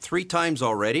read it 3 times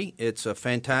already. It's a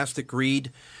fantastic read.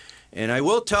 And I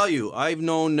will tell you, I've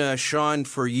known Sean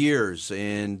for years,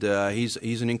 and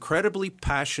he's an incredibly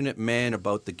passionate man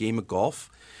about the game of golf.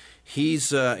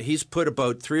 He's put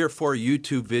about 3 or 4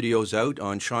 YouTube videos out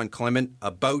on Sean Clement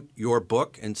about your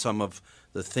book and some of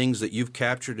the things that you've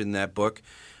captured in that book.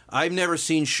 I've never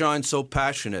seen Sean so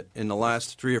passionate in the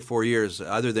last 3 or 4 years,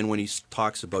 other than when he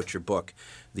talks about your book,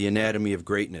 The Anatomy of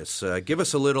Greatness. Give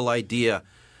us a little idea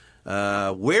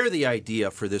where the idea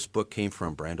for this book came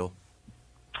from, Brandel.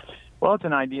 Well, it's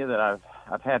an idea that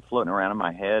I've had floating around in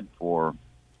my head for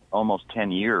almost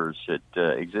 10 years. It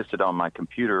existed on my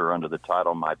computer under the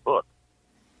title My Book.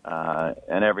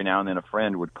 And every now and then a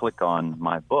friend would click on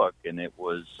my book, and it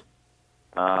was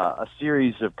a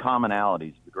series of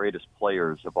commonalities, the greatest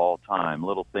players of all time,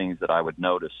 little things that I would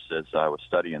notice as I was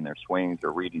studying their swings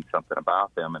or reading something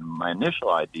about them. And my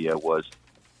initial idea was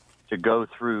to go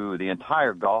through the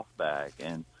entire golf bag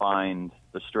and find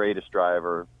the straightest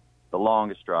driver, the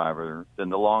longest driver, then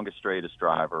the longest, straightest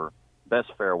driver, best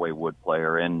fairway wood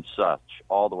player, and such,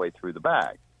 all the way through the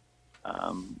bag.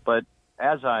 But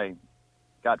as I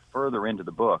got further into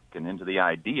the book and into the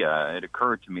idea, it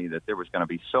occurred to me that there was going to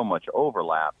be so much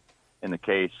overlap in the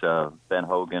case of Ben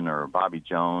Hogan or Bobby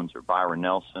Jones or Byron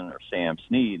Nelson or Sam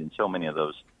Snead and so many of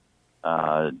those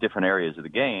different areas of the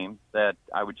game that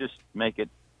I would just make it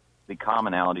the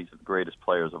commonalities of the greatest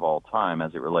players of all time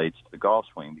as it relates to the golf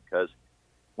swing. Because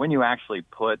when you actually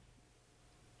put,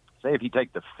 say if you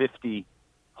take the 50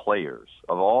 players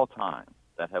of all time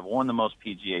that have won the most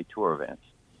PGA Tour events,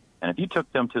 and if you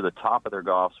took them to the top of their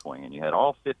golf swing and you had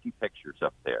all 50 pictures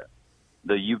up there,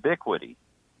 the ubiquity,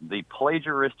 the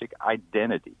plagiaristic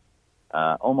identity,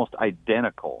 almost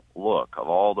identical look of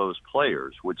all those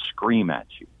players would scream at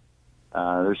you.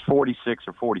 There's 46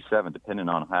 or 47, depending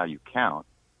on how you count,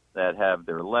 that have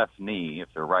their left knee, if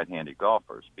they're right-handed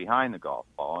golfers, behind the golf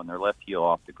ball and their left heel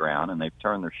off the ground, and they've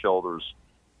turned their shoulders,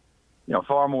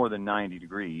 far more than 90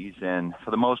 degrees, and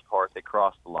for the most part, they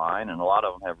cross the line, and a lot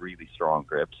of them have really strong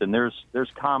grips. And there's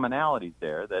commonalities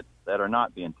there that are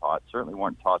not being taught, certainly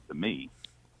weren't taught to me,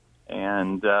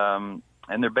 and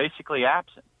they're basically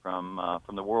absent from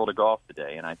the world of golf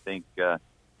today. And I think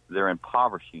they're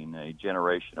impoverishing a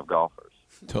generation of golfers.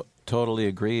 Totally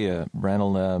agree,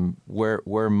 Randall.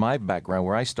 Where my background,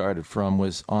 where I started from,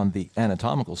 was on the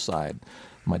anatomical side.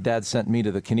 My dad sent me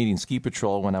to the Canadian Ski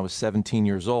Patrol when I was 17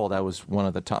 years old. I was one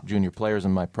of the top junior players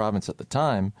in my province at the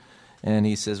time. And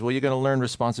he says, well, you're going to learn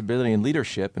responsibility and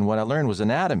leadership. And what I learned was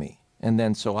anatomy. And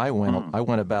then so I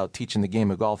went about teaching the game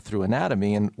of golf through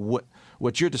anatomy. And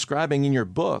what you're describing in your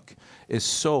book is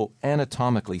so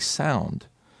anatomically sound.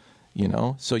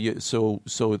 So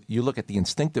you look at the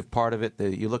instinctive part of it.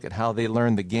 You look at how they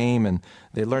learned the game, and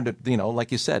they learned it.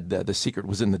 Like you said, the secret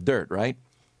was in the dirt, right?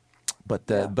 But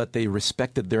they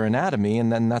respected their anatomy,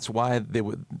 and then that's why there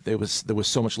was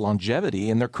so much longevity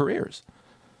in their careers.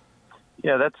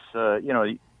 Yeah, that's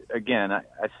again, I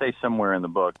say somewhere in the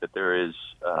book that there is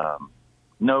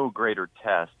no greater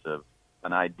test of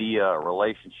an idea, a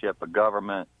relationship, a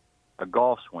government, a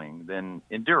golf swing than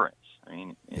endurance. I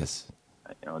mean, Yes.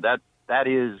 That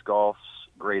is golf's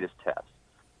greatest test.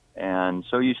 And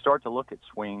so you start to look at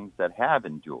swings that have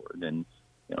endured. And,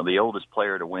 the oldest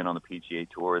player to win on the PGA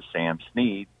Tour is Sam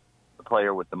Snead. The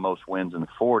player with the most wins in the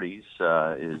 40s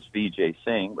is Vijay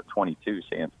Singh, with 22.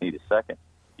 Sam Snead is second.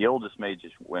 The oldest major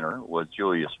winner was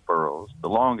Julius Burrows. The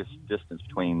longest distance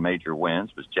between major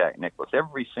wins was Jack Nicklaus.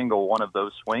 Every single one of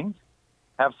those swings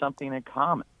have something in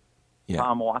common. Yeah.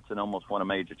 Tom Watson almost won a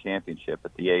major championship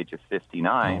at the age of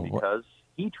 59 because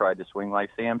he tried to swing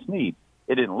like Sam Snead.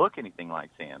 It didn't look anything like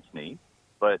Sam Snead,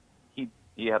 but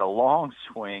he had a long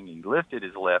swing. He lifted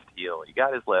his left heel. He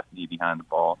got his left knee behind the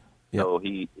ball. Yep. So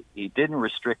he didn't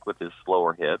restrict with his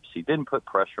lower hips. He didn't put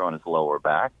pressure on his lower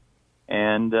back.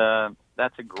 And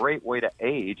that's a great way to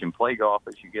age and play golf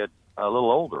as you get a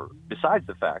little older, besides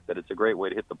the fact that it's a great way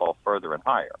to hit the ball further and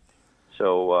higher.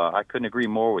 So I couldn't agree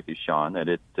more with you, Sean,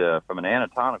 that from an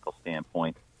anatomical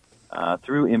standpoint,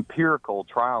 through empirical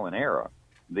trial and error,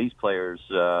 these players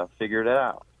figured it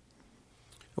out.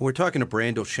 We're talking to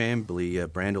Brandel Chambly.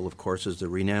 Brandel, of course, is the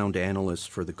renowned analyst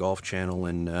for the Golf Channel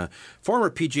and former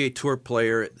PGA Tour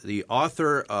player, the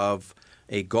author of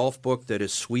a golf book that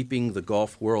is sweeping the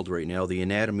golf world right now, The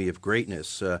Anatomy of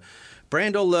Greatness.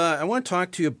 Brandel, I want to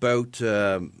talk to you about,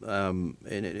 and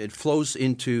it flows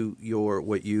into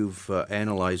what you've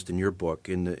analyzed in your book,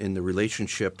 in the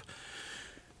relationship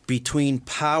between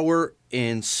power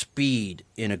and speed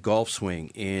in a golf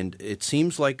swing. And it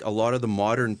seems like a lot of the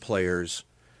modern players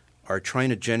are trying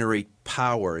to generate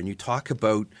power, and you talk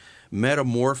about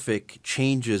metamorphic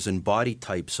changes in body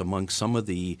types among some of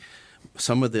the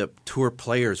tour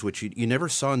players, which you never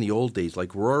saw in the old days.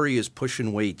 Like Rory is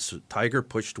pushing weights, Tiger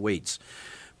pushed weights.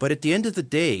 But at the end of the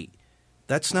day,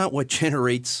 that's not what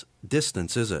generates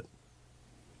distance, is it?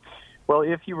 Well,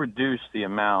 if you reduce the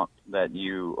amount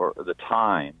or the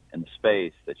time and the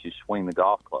space that you swing the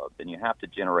golf club, then you have to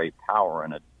generate power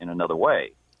in another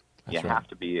way. You have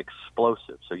to be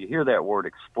explosive. So you hear that word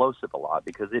explosive a lot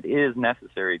because it is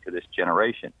necessary to this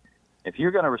generation. If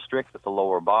you're going to restrict with the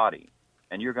lower body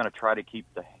and you're going to try to keep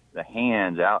the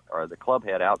hands out, or the club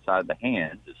head outside the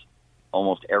hands, as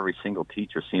almost every single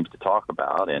teacher seems to talk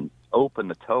about, and open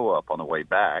the toe up on the way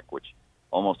back, which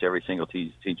almost every single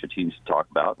teacher seems to talk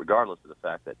about, regardless of the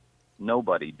fact that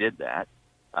nobody did that,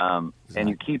 and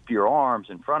you keep your arms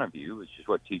in front of you, which is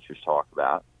what teachers talk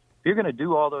about. If you're going to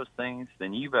do all those things,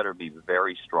 then you better be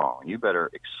very strong. You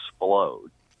better explode.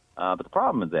 But the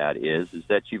problem with that is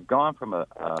that you've gone from a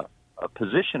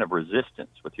position of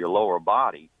resistance with your lower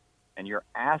body, and you're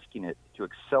asking it to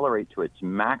accelerate to its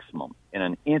maximum in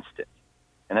an instant.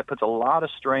 And that puts a lot of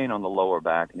strain on the lower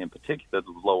back, and in particular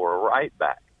the lower right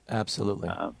back. Absolutely.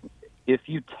 If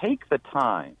you take the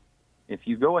time, if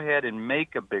you go ahead and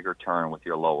make a bigger turn with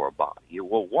your lower body, it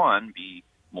will, one, be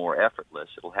more effortless.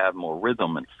 It'll have more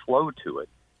rhythm and flow to it,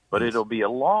 but it'll be a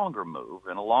longer move,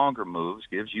 and a longer move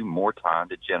gives you more time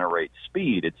to generate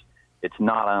speed. It's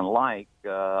not unlike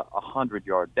a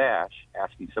 100-yard dash,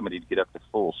 asking somebody to get up to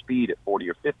full speed at 40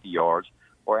 or 50 yards,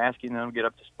 or asking them to get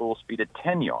up to full speed at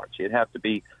 10 yards. You'd have to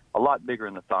be a lot bigger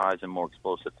in the thighs and more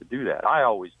explosive to do that. I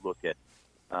always look at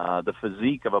the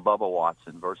physique of a Bubba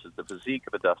Watson versus the physique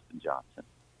of a Dustin Johnson.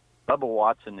 Bubba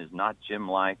Watson is not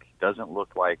gym-like, doesn't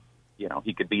look like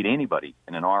he could beat anybody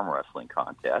in an arm wrestling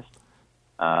contest.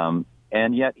 And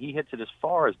yet he hits it as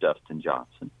far as Dustin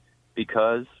Johnson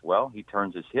because, well, he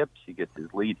turns his hips, he gets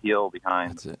his lead heel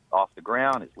off the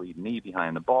ground, his lead knee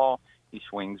behind the ball, he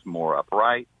swings more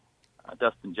upright.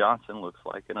 Dustin Johnson looks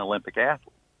like an Olympic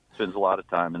athlete, spends a lot of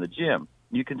time in the gym.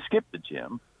 You can skip the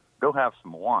gym, go have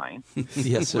some wine,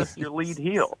 yes, lift your lead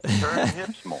heel, turn your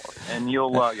hips more, and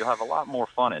you'll have a lot more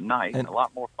fun at night and a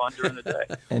lot more fun during the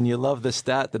day. And you love the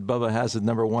stat that Bubba has at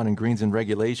number one in greens in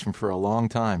regulation for a long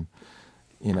time.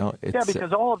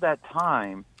 Because all of that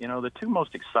time, the two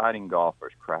most exciting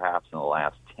golfers, perhaps in the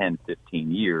last 10,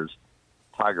 15 years,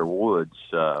 Tiger Woods,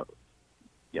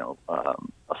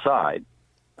 aside,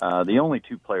 the only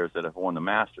two players that have won the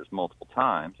Masters multiple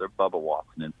times are Bubba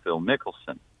Watson and Phil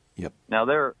Mickelson. Yep. Now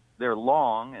they're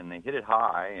long and they hit it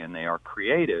high and they are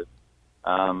creative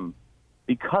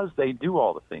because they do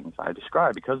all the things I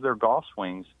described. Because their golf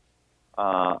swings,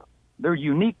 they're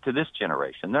unique to this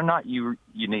generation. They're not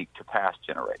unique to past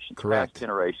generations. Correct. Past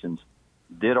generations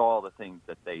did all the things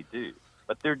that they do,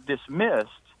 but they're dismissed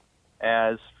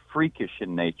as freakish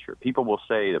in nature. People will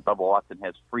say that Bubba Watson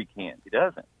has freak hands. He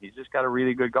doesn't. He's just got a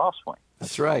really good golf swing.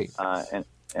 That's right.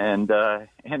 And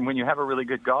when you have a really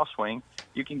good golf swing,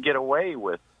 you can get away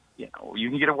with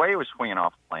swinging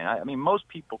off the plane. I mean, most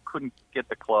people couldn't get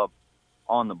the club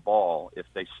on the ball if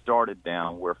they started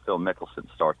down where Phil Mickelson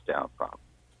starts down from.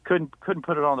 Couldn't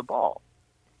put it on the ball.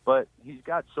 But he's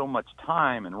got so much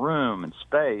time and room and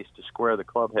space to square the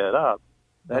club head up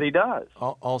that he does.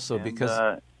 Also,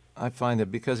 because I find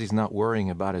that because he's not worrying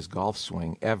about his golf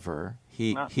swing ever,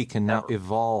 he can now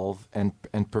evolve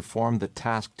and perform the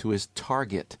task to his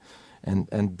target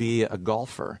and be a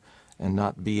golfer and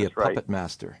not be a puppet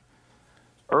master.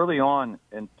 Early on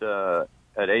at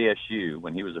ASU,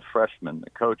 when he was a freshman, the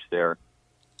coach there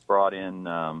brought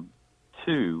in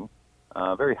two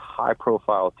very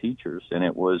high-profile teachers, and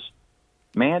it was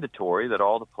mandatory that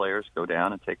all the players go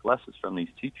down and take lessons from these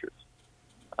teachers.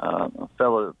 A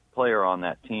fellow player on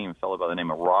that team, a fellow by the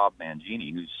name of Rob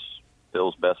Mangini, who's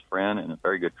Phil's best friend and a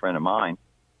very good friend of mine,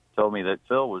 told me that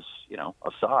Phil was,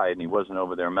 aside, and he wasn't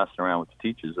over there messing around with the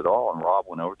teachers at all. And Rob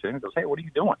went over to him and goes, "Hey, what are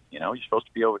you doing? You're supposed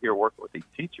to be over here working with these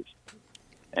teachers."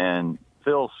 And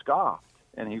Phil scoffed,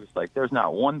 and he was like, "There's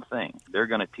not one thing they're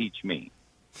going to teach me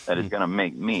that is going to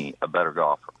make me a better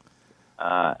golfer."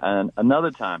 And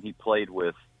another time he played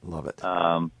with, love it.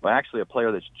 Actually a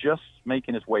player that's just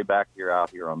making his way back out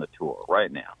here on the tour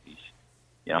right now. He's,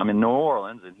 I'm in New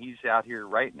Orleans, and he's out here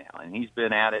right now, and he's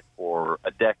been at it for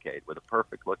a decade with a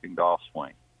perfect-looking golf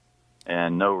swing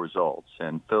and no results.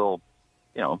 And Phil,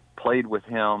 played with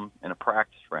him in a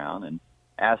practice round and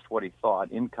asked what he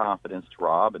thought in confidence to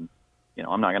Rob. And,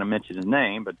 I'm not going to mention his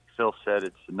name, but Phil said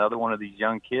it's another one of these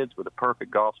young kids with a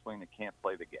perfect golf swing that can't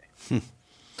play the game.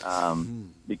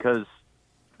 Because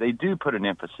they do put an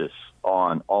emphasis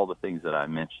on all the things that I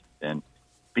mentioned and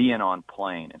being on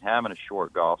plane and having a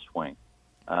short golf swing.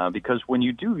 Because when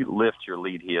you do lift your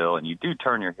lead heel and you do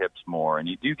turn your hips more and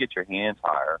you do get your hands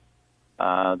higher,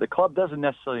 the club doesn't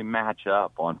necessarily match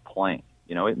up on plane.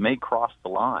 It may cross the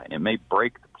line. It may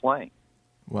break the plane.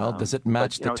 Well, does it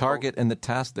match the target and the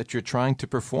task that you're trying to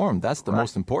perform? That's the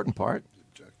most important part.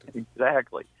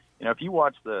 Exactly. If you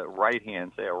watch the right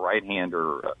hand, say a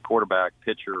right-hander, a quarterback,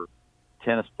 pitcher,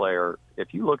 tennis player,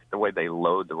 if you look at the way they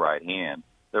load the right hand,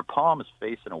 their palm is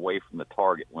facing away from the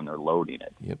target when they're loading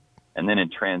it. Yep. And then in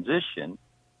transition,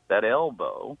 the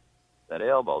elbow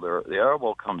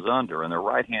comes under, and their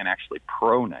right hand actually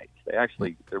pronates.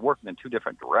 They're working in two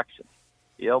different directions.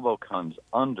 The elbow comes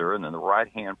under, and then the right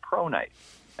hand pronates.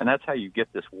 And that's how you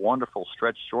get this wonderful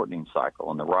stretch shortening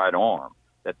cycle in the right arm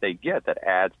that they get that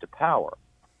adds to power.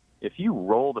 If you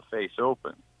roll the face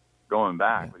open, going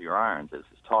back with your irons, as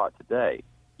is taught today,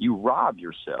 you rob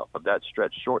yourself of that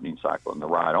stretch shortening cycle in the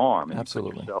right arm, and you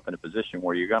put yourself in a position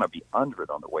where you're going to be under it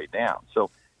on the way down. So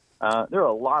there are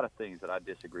a lot of things that I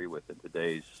disagree with in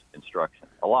today's instruction.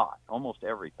 A lot, almost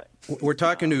everything. We're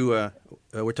talking to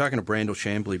Brandel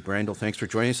Chambly. Brandel, thanks for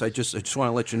joining us. I just want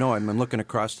to let you know I'm looking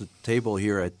across the table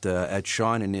here at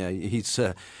Sean, and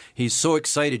he's so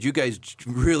excited. You guys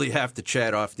really have to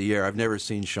chat off the air. I've never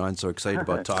seen Sean so excited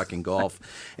about talking golf.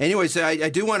 Anyways, I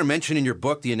do want to mention in your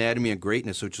book, The Anatomy of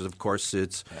Greatness, which is, of course,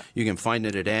 you can find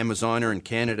it at Amazon or in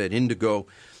Canada at Indigo.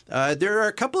 There are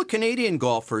a couple of Canadian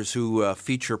golfers who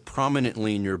feature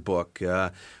prominently in your book.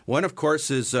 One, of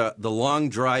course, is the long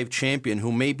drive champion,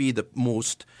 who may be the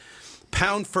most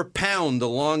pound for pound, the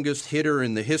longest hitter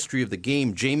in the history of the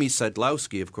game, Jamie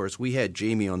Sadlowski. Of course, we had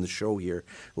Jamie on the show here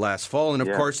last fall. And,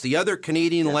 of course, the other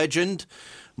Canadian legend,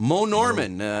 Mo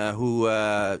Norman, who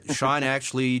Sean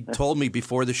actually told me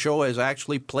before the show has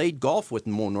actually played golf with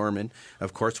Mo Norman,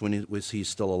 of course, when he's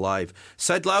still alive.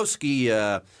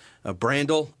 Sadlowski,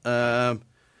 Brandel,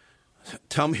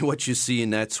 tell me what you see in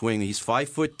that swing. He's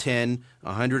 5'10",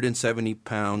 170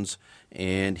 pounds,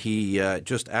 and he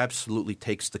just absolutely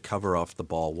takes the cover off the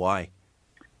ball. Why?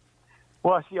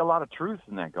 Well, I see a lot of truth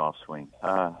in that golf swing.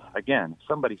 Again,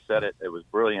 somebody said it was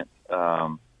brilliant,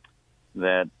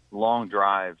 that long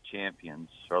drive champions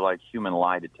are like human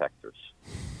lie detectors.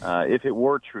 If it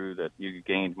were true that you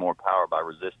gained more power by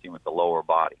resisting with the lower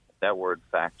body, if that were in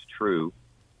fact true,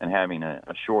 and having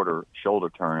a shorter shoulder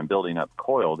turn and building up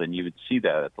coil, then you would see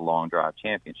that at the long drive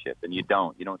championship. And you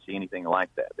don't see anything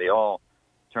like that. They all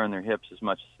turn their hips as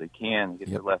much as they can, get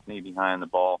their left knee behind the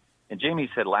ball. In Jamie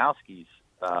Sadlowski's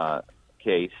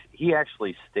case, he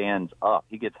actually stands up.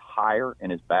 He gets higher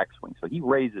in his backswing, so he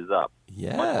raises up.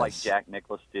 Yes. Much like Jack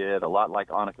Nicklaus did, a lot like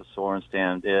Annika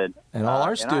Sorenstam did. And all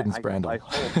our students, Brandel. I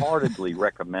wholeheartedly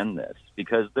recommend this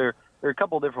because there are a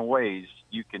couple of different ways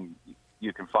you can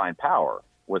find power,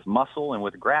 with muscle and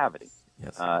with gravity.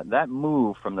 Yes. That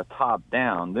move from the top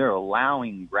down, they're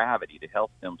allowing gravity to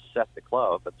help them set the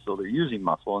club, but so they're using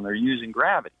muscle and they're using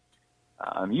gravity.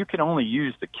 You can only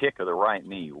use the kick of the right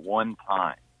knee one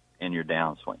time in your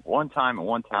downswing, one time and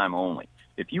one time only.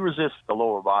 If you resist the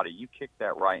lower body, you kick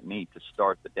that right knee to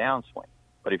start the downswing.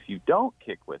 But if you don't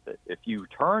kick with it, if you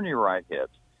turn your right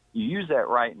hips, you use that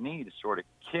right knee to sort of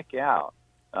kick out.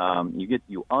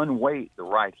 You unweight the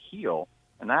right heel,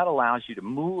 and that allows you to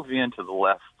move into the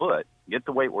left foot, get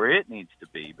the weight where it needs to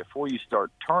be before you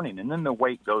start turning, and then the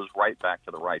weight goes right back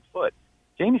to the right foot.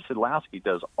 Jamie Sadlowski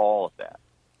does all of that.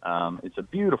 It's a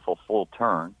beautiful full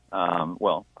turn.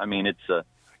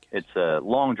 It's a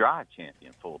long drive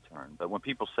champion full turn. But when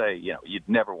people say, you'd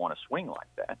never want to swing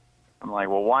like that, I'm like,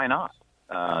 well, why not?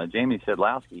 Jamie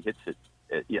Sadlowski hits it,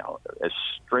 as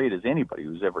straight as anybody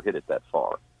who's ever hit it that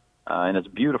far. And it's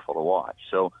beautiful to watch.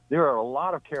 So there are a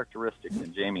lot of characteristics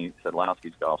in Jamie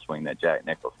Sadlowski's golf swing that Jack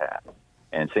Nicklaus has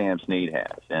and Sam Snead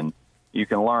has. And you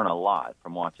can learn a lot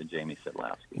from watching Jamie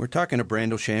Sadlowski. We're talking to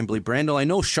Brandel Chambly. Brandel, I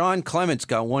know Sean Clement's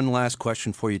got one last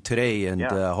question for you today, and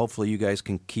hopefully you guys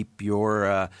can keep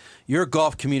your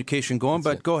golf communication going.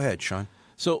 But go ahead, Sean.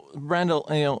 So,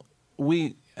 Brandel,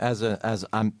 we as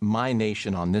my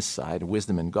nation on this side,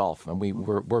 Wisdom in Golf, and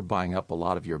we're buying up a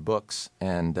lot of your books,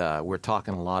 and we're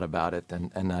talking a lot about it.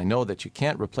 And I know that you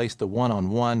can't replace the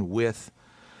one-on-one with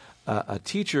a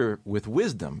teacher with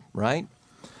wisdom, right?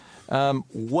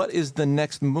 What is the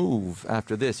next move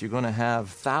after this? You're going to have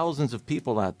thousands of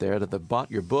people out there that have bought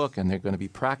your book, and they're going to be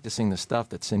practicing the stuff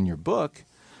that's in your book.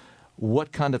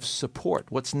 What kind of support?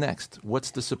 What's next? What's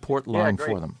the support line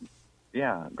for them?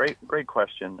 Yeah, great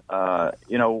question.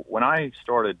 When I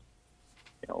started,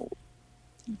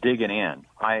 digging in,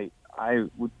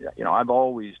 I've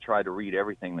always tried to read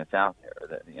everything that's out there.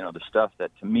 That the stuff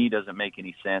that to me doesn't make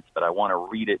any sense, but I want to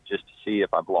read it just to see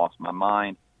if I've lost my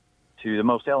mind, to the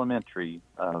most elementary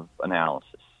of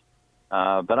analysis.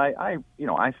 But I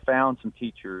found some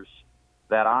teachers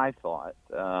that I thought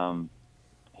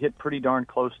hit pretty darn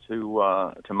close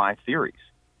to my theories.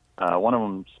 One of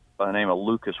them's by the name of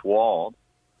Lucas Wald.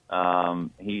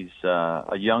 He's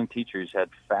a young teacher who's had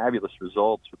fabulous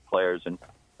results with players, and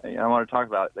I want to talk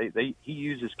about he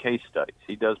uses case studies.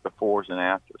 He does befores and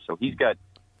afters. So he's got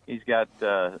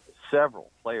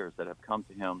several players that have come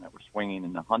to him that were swinging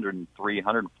in 103,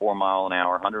 104 mile an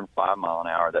hour, 105 mile an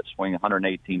hour, that swing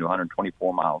 118 to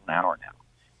 124 miles an hour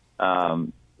now.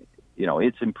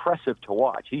 It's impressive to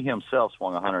watch. He himself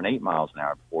swung 108 miles an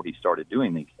hour before he started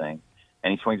doing these things,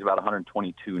 and he swings about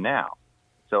 122 now.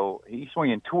 So he's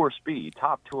swinging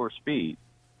top tour speed,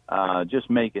 just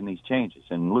making these changes.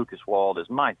 And Lucas Wald is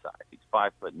my size. He's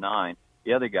 5'9".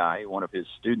 The other guy, one of his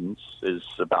students, is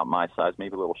about my size,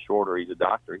 maybe a little shorter. He's a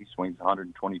doctor. He swings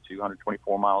 122,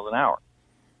 124 miles an hour.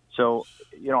 So,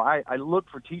 I look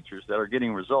for teachers that are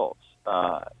getting results.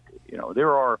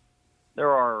 There are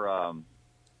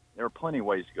plenty of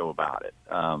ways to go about it.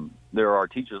 There are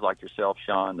teachers like yourself,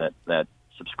 Sean, that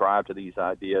subscribe to these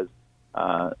ideas.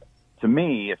 To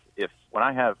me, if when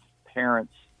I have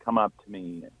parents come up to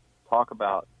me and talk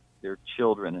about their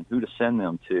children and who to send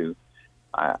them to,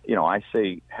 I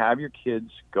say, have your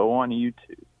kids go on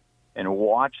YouTube and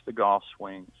watch the golf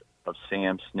swings of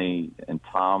Sam Snead and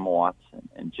Tom Watson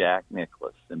and Jack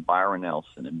Nicklaus and Byron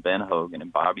Nelson and Ben Hogan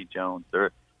and Bobby Jones.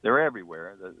 They're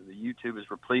everywhere. The YouTube is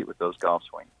replete with those golf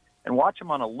swings. And watch them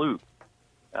on a loop.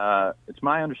 It's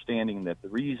my understanding that the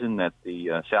reason that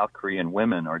the South Korean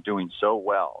women are doing so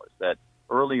well is that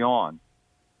early on,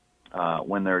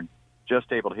 when they're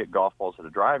just able to hit golf balls at a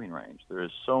driving range, there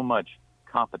is so much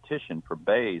competition for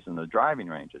bays in the driving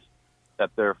ranges that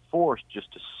they're forced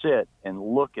just to sit and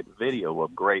look at video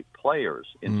of great players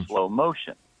in slow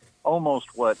motion.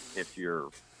 Almost what, if you're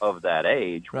of that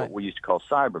age, what we used to call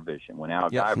cybervision when Al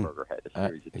Geiberger had a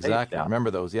series of tapes exactly. out. I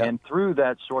remember those, yeah. And through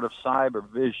that sort of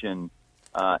cybervision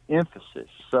emphasis,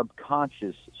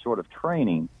 subconscious sort of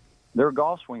training, their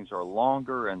golf swings are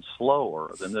longer and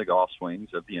slower than the golf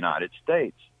swings of the United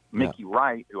States. Mickey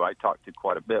Wright, who I talked to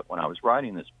quite a bit when I was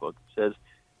writing this book, says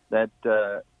that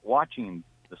watching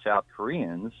the South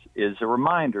Koreans is a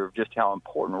reminder of just how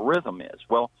important rhythm is.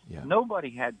 Well,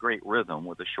 nobody had great rhythm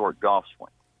with a short golf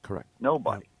swing. Correct.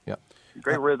 Nobody. Yep.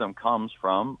 Great rhythm comes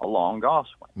from a long golf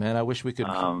swing. Man, I wish we could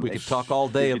talk all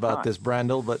day about this,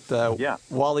 Brandel, but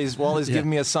Wally's giving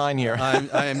me a sign here.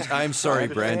 I'm sorry,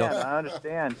 Brandel. I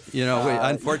understand.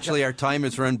 Unfortunately, our time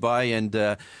has run by, and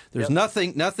there's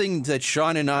nothing that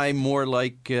Sean and I more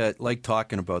like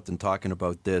talking about than talking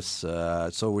about this.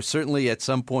 So we're certainly at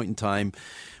some point in time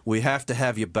we have to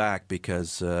have you back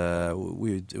because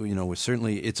we're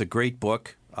certainly, it's a great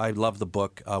book. I love the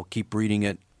book. I'll keep reading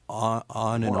it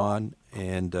on and on.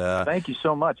 And thank you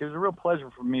so much. It was a real pleasure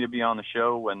for me to be on the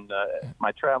show, and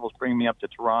my travels bring me up to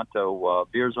Toronto.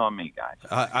 Beers on me,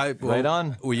 guys. Right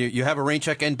on. Well, you have a rain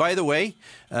check. And by the way,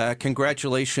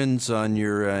 congratulations on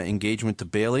your engagement to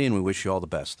Bailey, and we wish you all the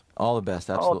best. All the best,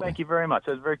 absolutely. Oh, thank you very much.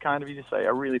 That's very kind of you to say. I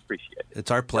really appreciate it.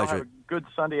 It's our pleasure. Have a good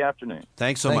Sunday afternoon.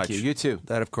 Thanks so much. Thank you. You too.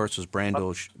 That, of course, was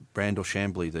Brando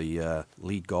Chambly, the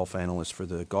lead golf analyst for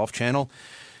the Golf Channel.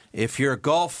 If you're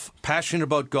passionate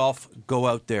about golf, go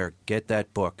out there. Get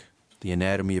that book, The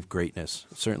Anatomy of Greatness.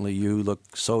 Certainly you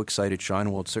look so excited,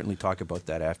 Sean. We'll certainly talk about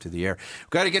that after the air. We've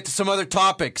got to get to some other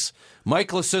topics.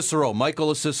 Michael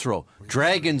Cicero,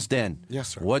 Dragon's Den.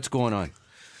 Yes, sir. What's going on?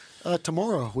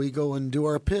 Tomorrow we go and do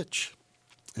our pitch.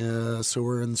 So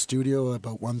we're in the studio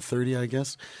about 1:30, I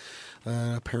guess.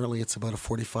 Apparently it's about a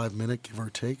 45-minute, give or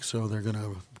take, so they're going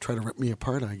to try to rip me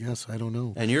apart, I guess. I don't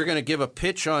know. And you're going to give a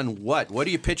pitch on what? What are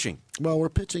you pitching? Well, we're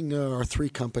pitching our three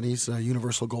companies,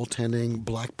 Universal Goaltending,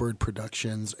 Blackbird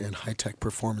Productions, and High Tech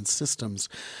Performance Systems.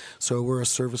 So we're a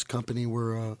service company,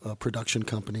 we're a production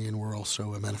company, and we're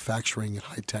also a manufacturing and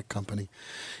high-tech company.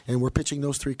 And we're pitching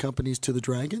those three companies to the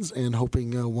Dragons and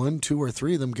hoping one, two, or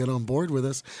three of them get on board with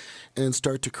us and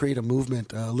start to create a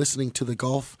movement. Listening to the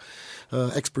golf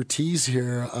expertise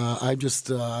here,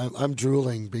 I'm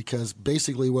drooling because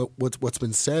basically what's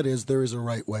been said is there is a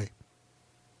right way.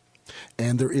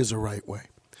 And there is a right way.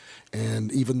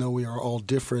 And even though we are all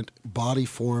different body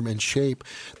form and shape,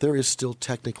 there is still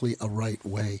technically a right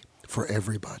way for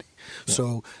everybody. Yeah.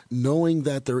 So knowing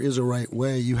that there is a right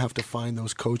way, you have to find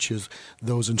those coaches,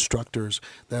 those instructors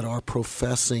that are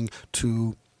professing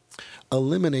to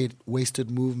eliminate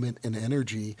wasted movement and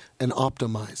energy and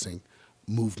optimizing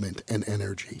movement and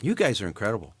energy. You guys are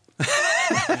incredible.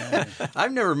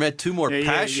 I've never met two more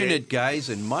passionate guys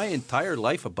in my entire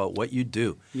life about what you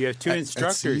do. You have two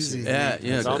instructors.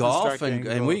 Golf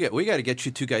and we got to get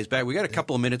you two guys back. We got a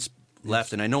couple of minutes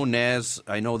left, and I know Naz.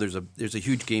 I know there's a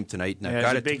huge game tonight, and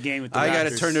there's a big game with the Raptors. I got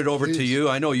to turn it over to you.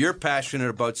 I know you're passionate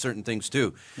about certain things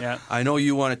too. Yeah, I know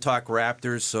you want to talk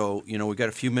Raptors, so we got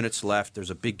a few minutes left. There's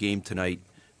a big game tonight.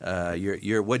 What are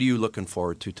you looking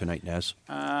forward to tonight, Naz?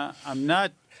 I'm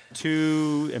not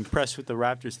too impressed with the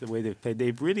Raptors the way they've played.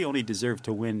 They've really only deserved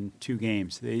to win 2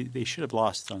 games. They should have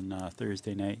lost on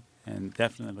Thursday night and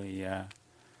definitely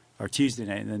or Tuesday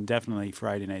night, and then definitely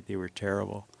Friday night. They were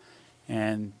terrible,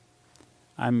 and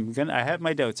I have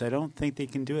my doubts. I don't think they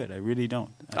can do it. I really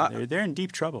don't. They're in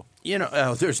deep trouble.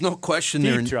 There's no question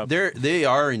they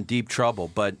are in deep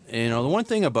trouble. But the one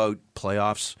thing about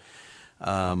playoffs,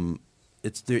 they're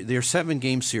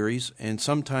 7-game series, and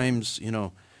sometimes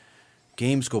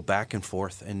games go back and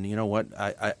forth, and you know what?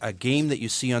 A game that you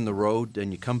see on the road,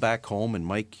 and you come back home, and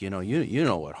Mike, you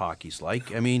know what hockey's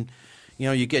like. I mean,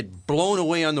 you get blown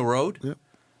away on the road,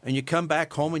 and you come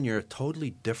back home, and you're a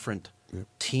totally different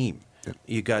team.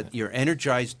 You're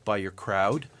energized by your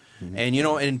crowd, and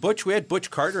and Butch. We had Butch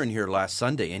Carter in here last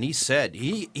Sunday, and he said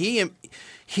he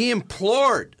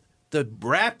implored the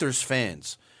Raptors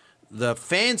fans, the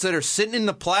fans that are sitting in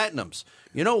the Platinums.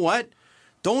 You know what?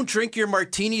 Don't drink your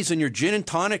martinis and your gin and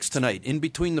tonics tonight in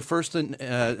between the first and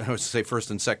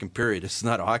second period. It's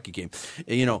not a hockey game.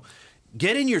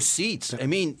 Get in your seats. I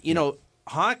mean,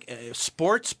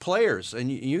 sports players,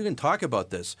 and you can talk about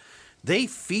this. They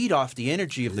feed off the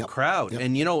energy of the crowd,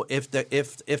 and if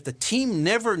the team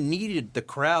never needed the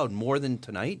crowd more than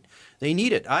tonight, they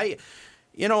need it.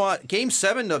 Game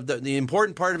 7, the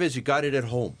important part of it is you got it at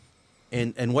home,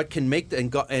 and what can make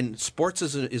and sports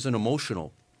is an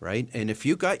emotional. Right, and if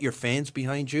you got your fans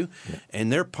behind you,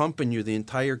 and they're pumping you the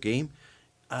entire game,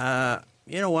 you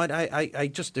know what?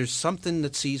 I just there's something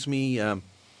that sees the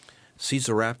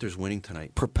Raptors winning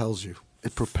tonight. It propels you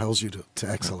to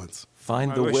excellence.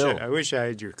 Find the will. I wish I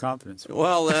had your confidence.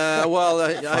 Well,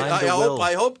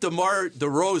 I hope DeMar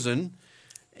DeRozan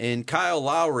and Kyle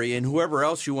Lowry and whoever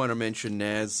else you want to mention,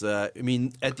 Naz. At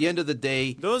the end of the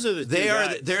day, those are they're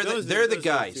the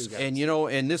guys. And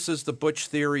and this is the Butch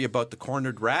theory about the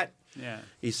cornered rat. Yeah,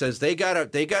 he says they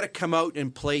gotta come out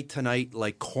and play tonight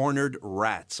like cornered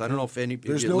rats. I don't know if any.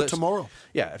 There's no tomorrow.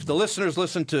 Yeah, if the listeners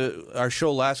listened to our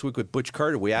show last week with Butch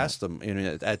Carter, we asked them.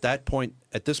 At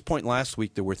this point last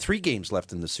week, there were 3 games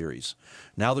left in the series.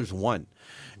 Now there's 1,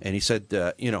 and he said,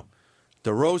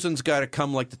 DeRozan's got to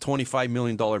come like the $25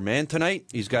 million man tonight.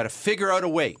 He's got to figure out a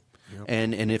way. Yep.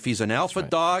 And if he's an alpha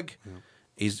dog,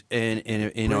 He's and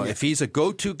you know, if he's a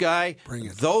go-to guy,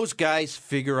 those guys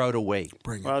figure out a way.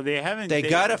 Well, they haven't.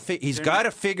 He's got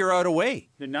to figure out a way.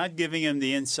 They're not giving him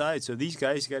the inside, so these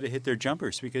guys got to hit their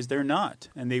jumpers because they're not,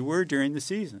 and they were during the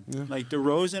season. Yeah. Like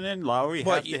DeRozan and Lowry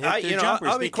have to hit their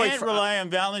jumpers. They can't rely on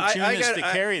Valanciunas to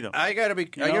carry them. I gotta be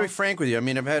frank with you. I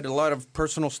mean, I've had a lot of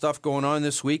personal stuff going on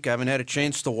this week. I haven't had a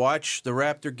chance to watch the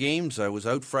Raptor games. I was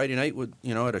out Friday night with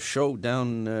at a show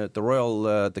down at the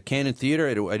Royal the Cannon Theater.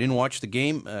 I didn't watch the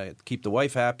game. Keep the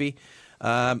wife happy.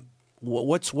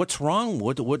 What's wrong?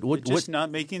 They're just not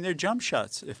making their jump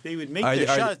shots. If they would make their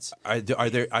shots, are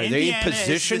they in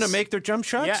position to make their jump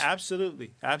shots? Yeah,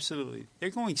 absolutely. They're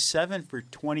going 7 for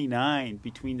 29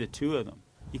 between the two of them.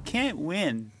 You can't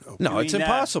win. No, it's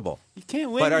impossible. You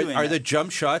can't win. But are the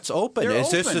jump shots open? They're Is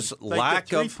open. this just like lack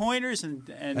the of three-pointers and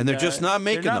they're just not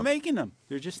making them? They're not making them.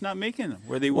 They're just not making them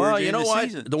where they were during the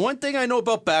season. The one thing I know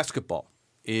about basketball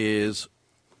is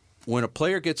when a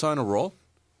player gets on a roll,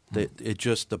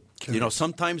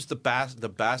 sometimes the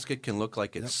basket can look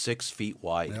like it's 6 feet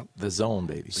wide. Yep. The zone,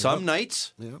 baby. Some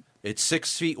nights it's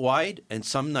 6 feet wide, and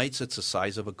some nights it's the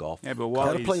size of a golf. Yeah, but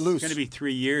Wally's going to be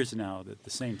 3 years now. The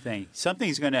same thing.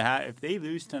 Something's going to happen. If they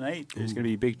lose tonight, there's going to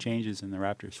be big changes in the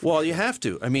Raptors. Well, you have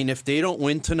to. I mean, if they don't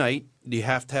win tonight, you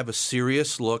have to have a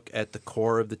serious look at the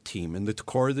core of the team, and the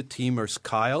core of the team are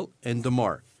Kyle and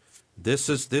DeMar. This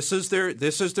is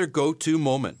their go-to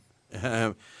moment.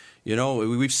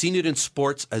 We've seen it in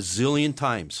sports a zillion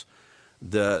times.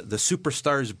 The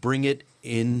superstars bring it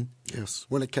in. Yes,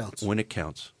 when it counts. When it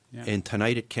counts. Yeah. And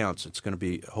tonight it counts.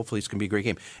 Hopefully it's going to be a great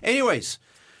game. Anyways,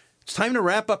 it's time to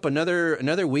wrap up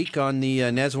another week on the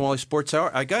Naz Wally Sports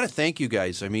Hour. I got to thank you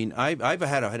guys. I mean, I've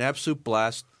had an absolute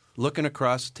blast looking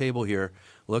across the table here,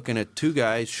 looking at two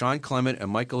guys, Sean Clement and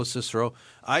Michael Cicero.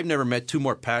 I've never met two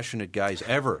more passionate guys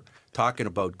ever talking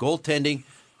about goaltending,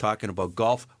 talking about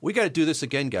golf. We got to do this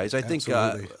again, guys. I think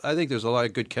there's a lot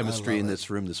of good chemistry in this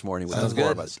room this morning with the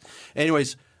four of us.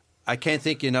 Anyways, I can't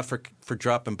thank you enough for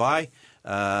dropping by.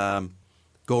 Go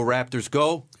Raptors,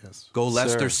 go! Yes. Go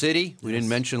Leicester City. We didn't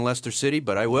mention Leicester City,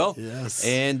 but I will. Yes.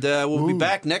 And we'll be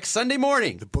back next Sunday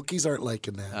morning. The bookies aren't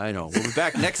liking that. I know. We'll be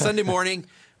back next Sunday morning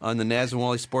on the Naz and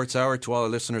Wally Sports Hour. To all our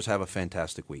listeners, have a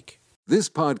fantastic week. This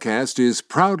podcast is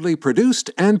proudly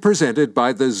produced and presented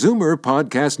by the Zoomer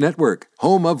Podcast Network,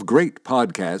 home of great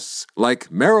podcasts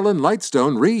like Marilyn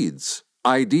Lightstone Reads,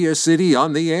 Idea City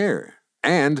on the Air,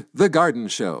 and The Garden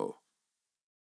Show.